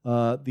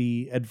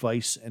the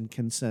advice and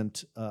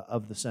consent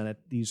of the Senate.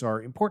 These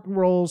are important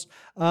roles.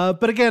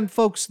 But again,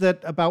 folks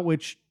about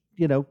which,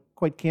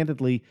 quite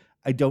candidly,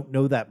 I don't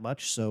know that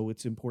much. So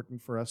it's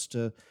important for us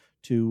to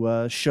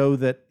show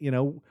that,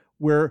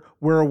 we're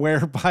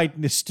aware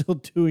Biden is still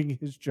doing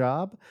his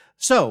job.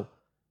 So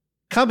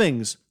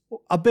Cummings,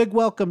 a big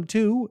welcome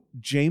to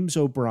James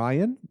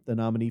O'Brien, the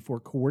nominee for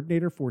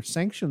Coordinator for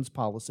Sanctions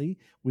Policy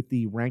with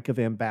the rank of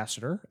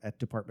Ambassador at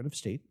Department of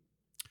State.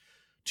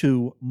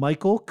 To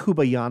Michael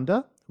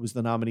Kubayanda, who is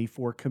the nominee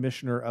for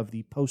Commissioner of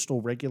the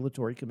Postal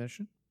Regulatory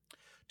Commission.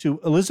 To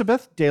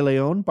Elizabeth De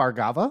Leon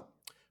Bargava,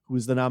 who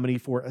is the nominee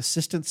for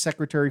Assistant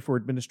Secretary for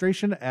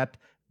Administration at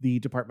the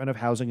Department of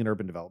Housing and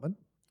Urban Development.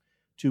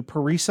 To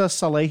Parisa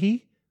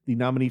Salehi, the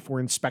nominee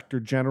for Inspector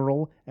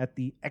General at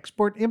the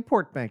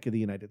Export-Import Bank of the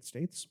United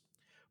States.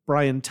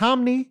 Brian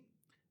Tomney,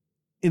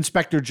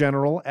 Inspector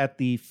General at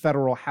the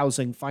Federal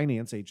Housing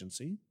Finance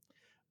Agency.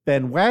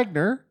 Ben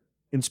Wagner,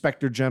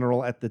 Inspector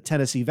General at the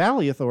Tennessee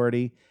Valley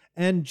Authority.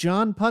 And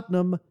John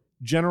Putnam,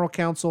 General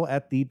Counsel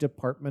at the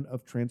Department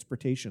of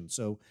Transportation.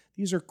 So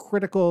these are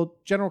critical.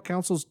 General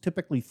Counsel's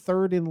typically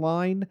third in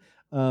line.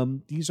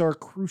 These are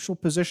crucial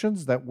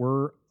positions that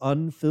were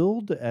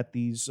unfilled at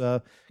these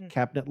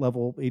cabinet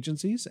level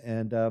agencies,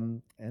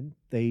 and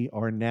they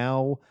are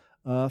now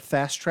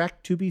fast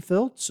tracked to be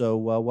filled. So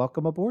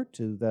welcome aboard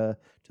to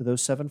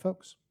those 7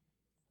 folks.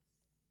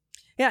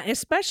 Yeah,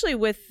 especially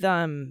with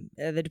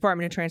the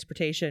Department of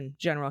Transportation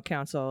General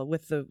Counsel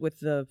with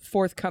the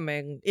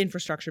forthcoming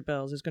infrastructure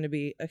bills is going to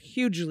be a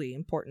hugely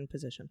important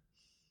position.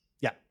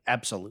 Yeah,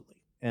 absolutely.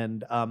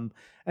 And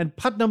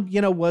Putnam,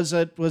 was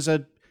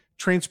a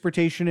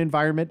transportation,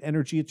 environment,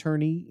 energy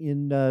attorney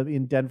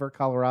in Denver,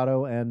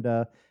 Colorado,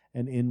 and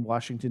in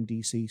Washington,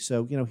 D.C.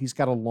 So, he's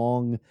got a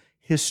long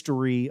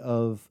history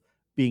of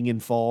being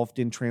involved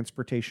in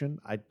transportation.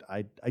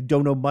 I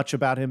don't know much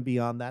about him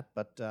beyond that,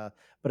 but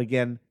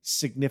again,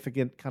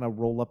 significant kind of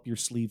roll up your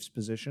sleeves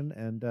position,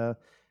 and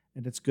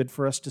it's good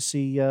for us to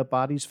see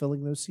bodies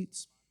filling those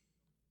seats.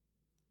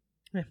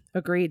 Yeah,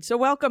 agreed. So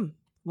welcome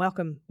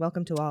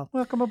to all.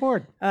 Welcome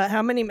aboard.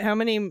 How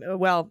many?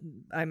 Well,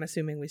 I'm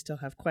assuming we still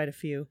have quite a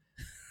few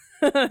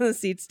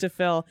seats to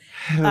fill.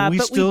 We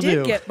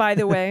did get, by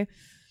the way.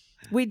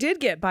 We did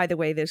get, by the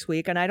way, this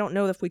week, and I don't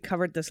know if we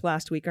covered this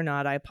last week or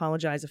not. I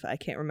apologize if I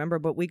can't remember,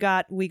 but we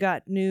got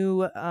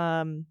new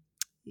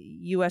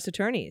U.S.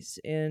 attorneys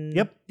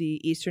in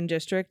the Eastern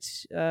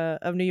District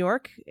of New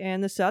York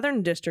and the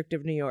Southern District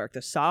of New York,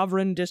 the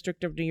Sovereign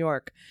District of New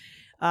York.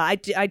 I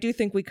do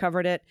think we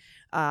covered it.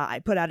 I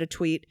put out a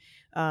tweet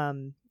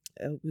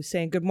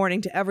saying good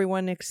morning to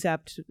everyone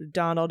except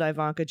Donald,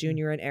 Ivanka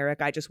Jr., and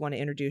Eric. I just want to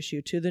introduce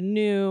you to the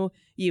new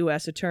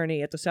U.S.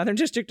 attorney at the Southern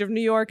District of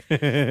New York,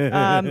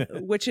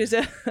 which is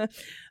a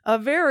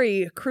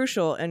very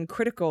crucial and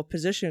critical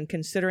position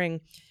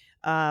considering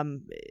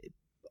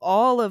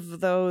all of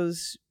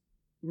those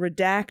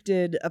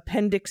redacted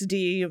Appendix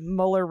D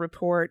Mueller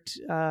report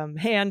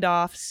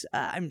handoffs.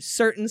 I'm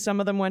certain some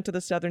of them went to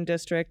the Southern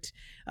District.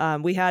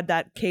 We had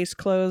that case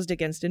closed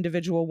against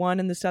Individual 1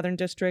 in the Southern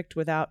District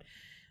without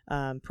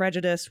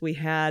prejudice.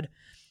 We've got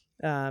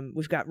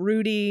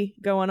Rudy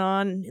going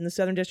on in the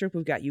Southern District.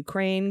 We've got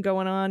Ukraine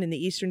going on in the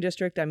Eastern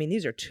District. I mean,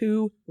 these are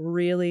two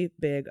really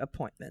big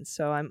appointments.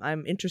 So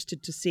I'm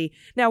interested to see.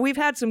 Now, we've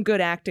had some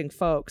good acting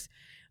folks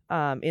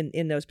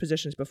in those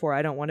positions before.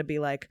 I don't want to be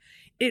like,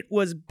 it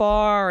was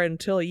Barr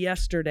until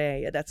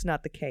yesterday. That's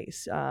not the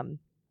case. All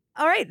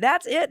right,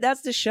 that's it.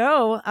 That's the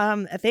show.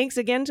 Thanks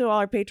again to all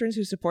our patrons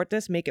who support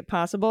this, make it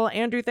possible.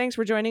 Andrew, thanks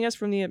for joining us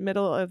from the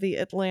middle of the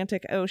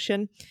Atlantic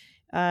Ocean.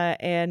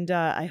 And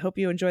I hope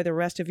you enjoy the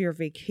rest of your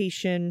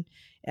vacation.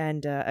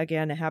 And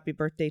again, a happy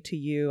birthday to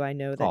you. I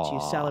know that you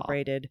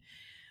celebrated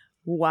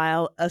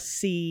while a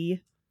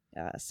sea.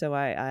 So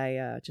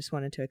I just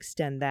wanted to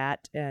extend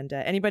that. And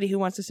anybody who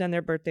wants to send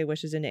their birthday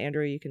wishes into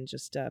Andrew, you can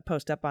just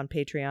post up on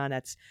Patreon.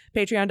 That's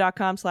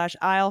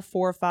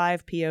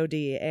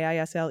patreon.com/aisle45pod,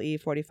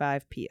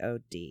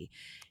 AISLE45pod.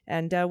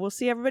 And we'll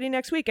see everybody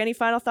next week. Any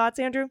final thoughts,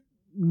 Andrew?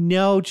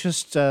 No,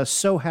 just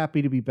so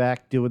happy to be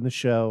back doing the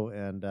show.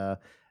 And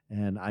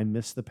I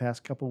missed the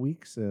past couple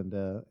weeks. And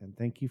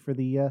thank you for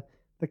the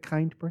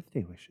kind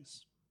birthday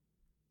wishes.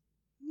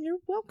 You're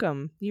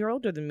welcome. You're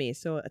older than me,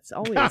 so it's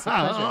always a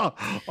pleasure.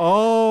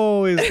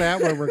 Oh, is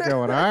that where we're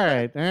going? All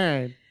right.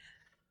 I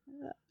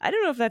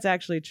don't know if that's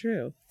actually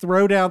true.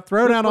 Throw down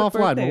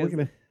offline. We're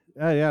gonna.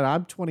 Yeah,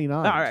 I'm 29.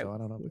 All right. So I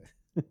don't know.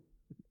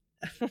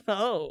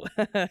 Oh,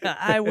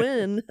 I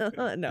win.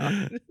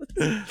 No.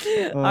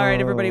 All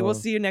right, everybody. We'll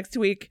see you next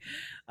week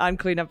on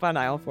Cleanup on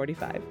Aisle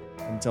 45.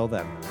 Until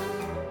then.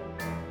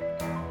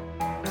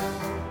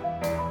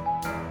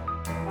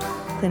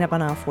 Cleanup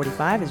on Aisle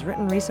 45 is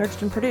written,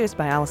 researched, and produced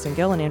by Allison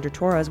Gill and Andrew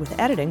Torres with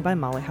editing by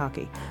Molly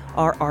Hockey.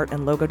 Our art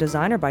and logo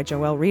design are by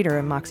Joelle Reeder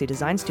and Moxie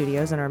Design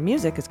Studios, and our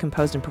music is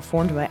composed and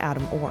performed by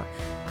Adam Orr.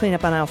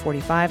 Cleanup on Aisle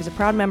 45 is a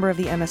proud member of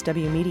the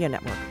MSW Media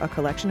Network, a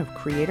collection of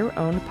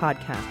creator-owned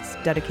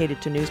podcasts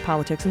dedicated to news,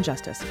 politics, and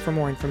justice. For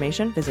more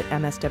information, visit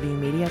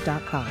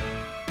mswmedia.com.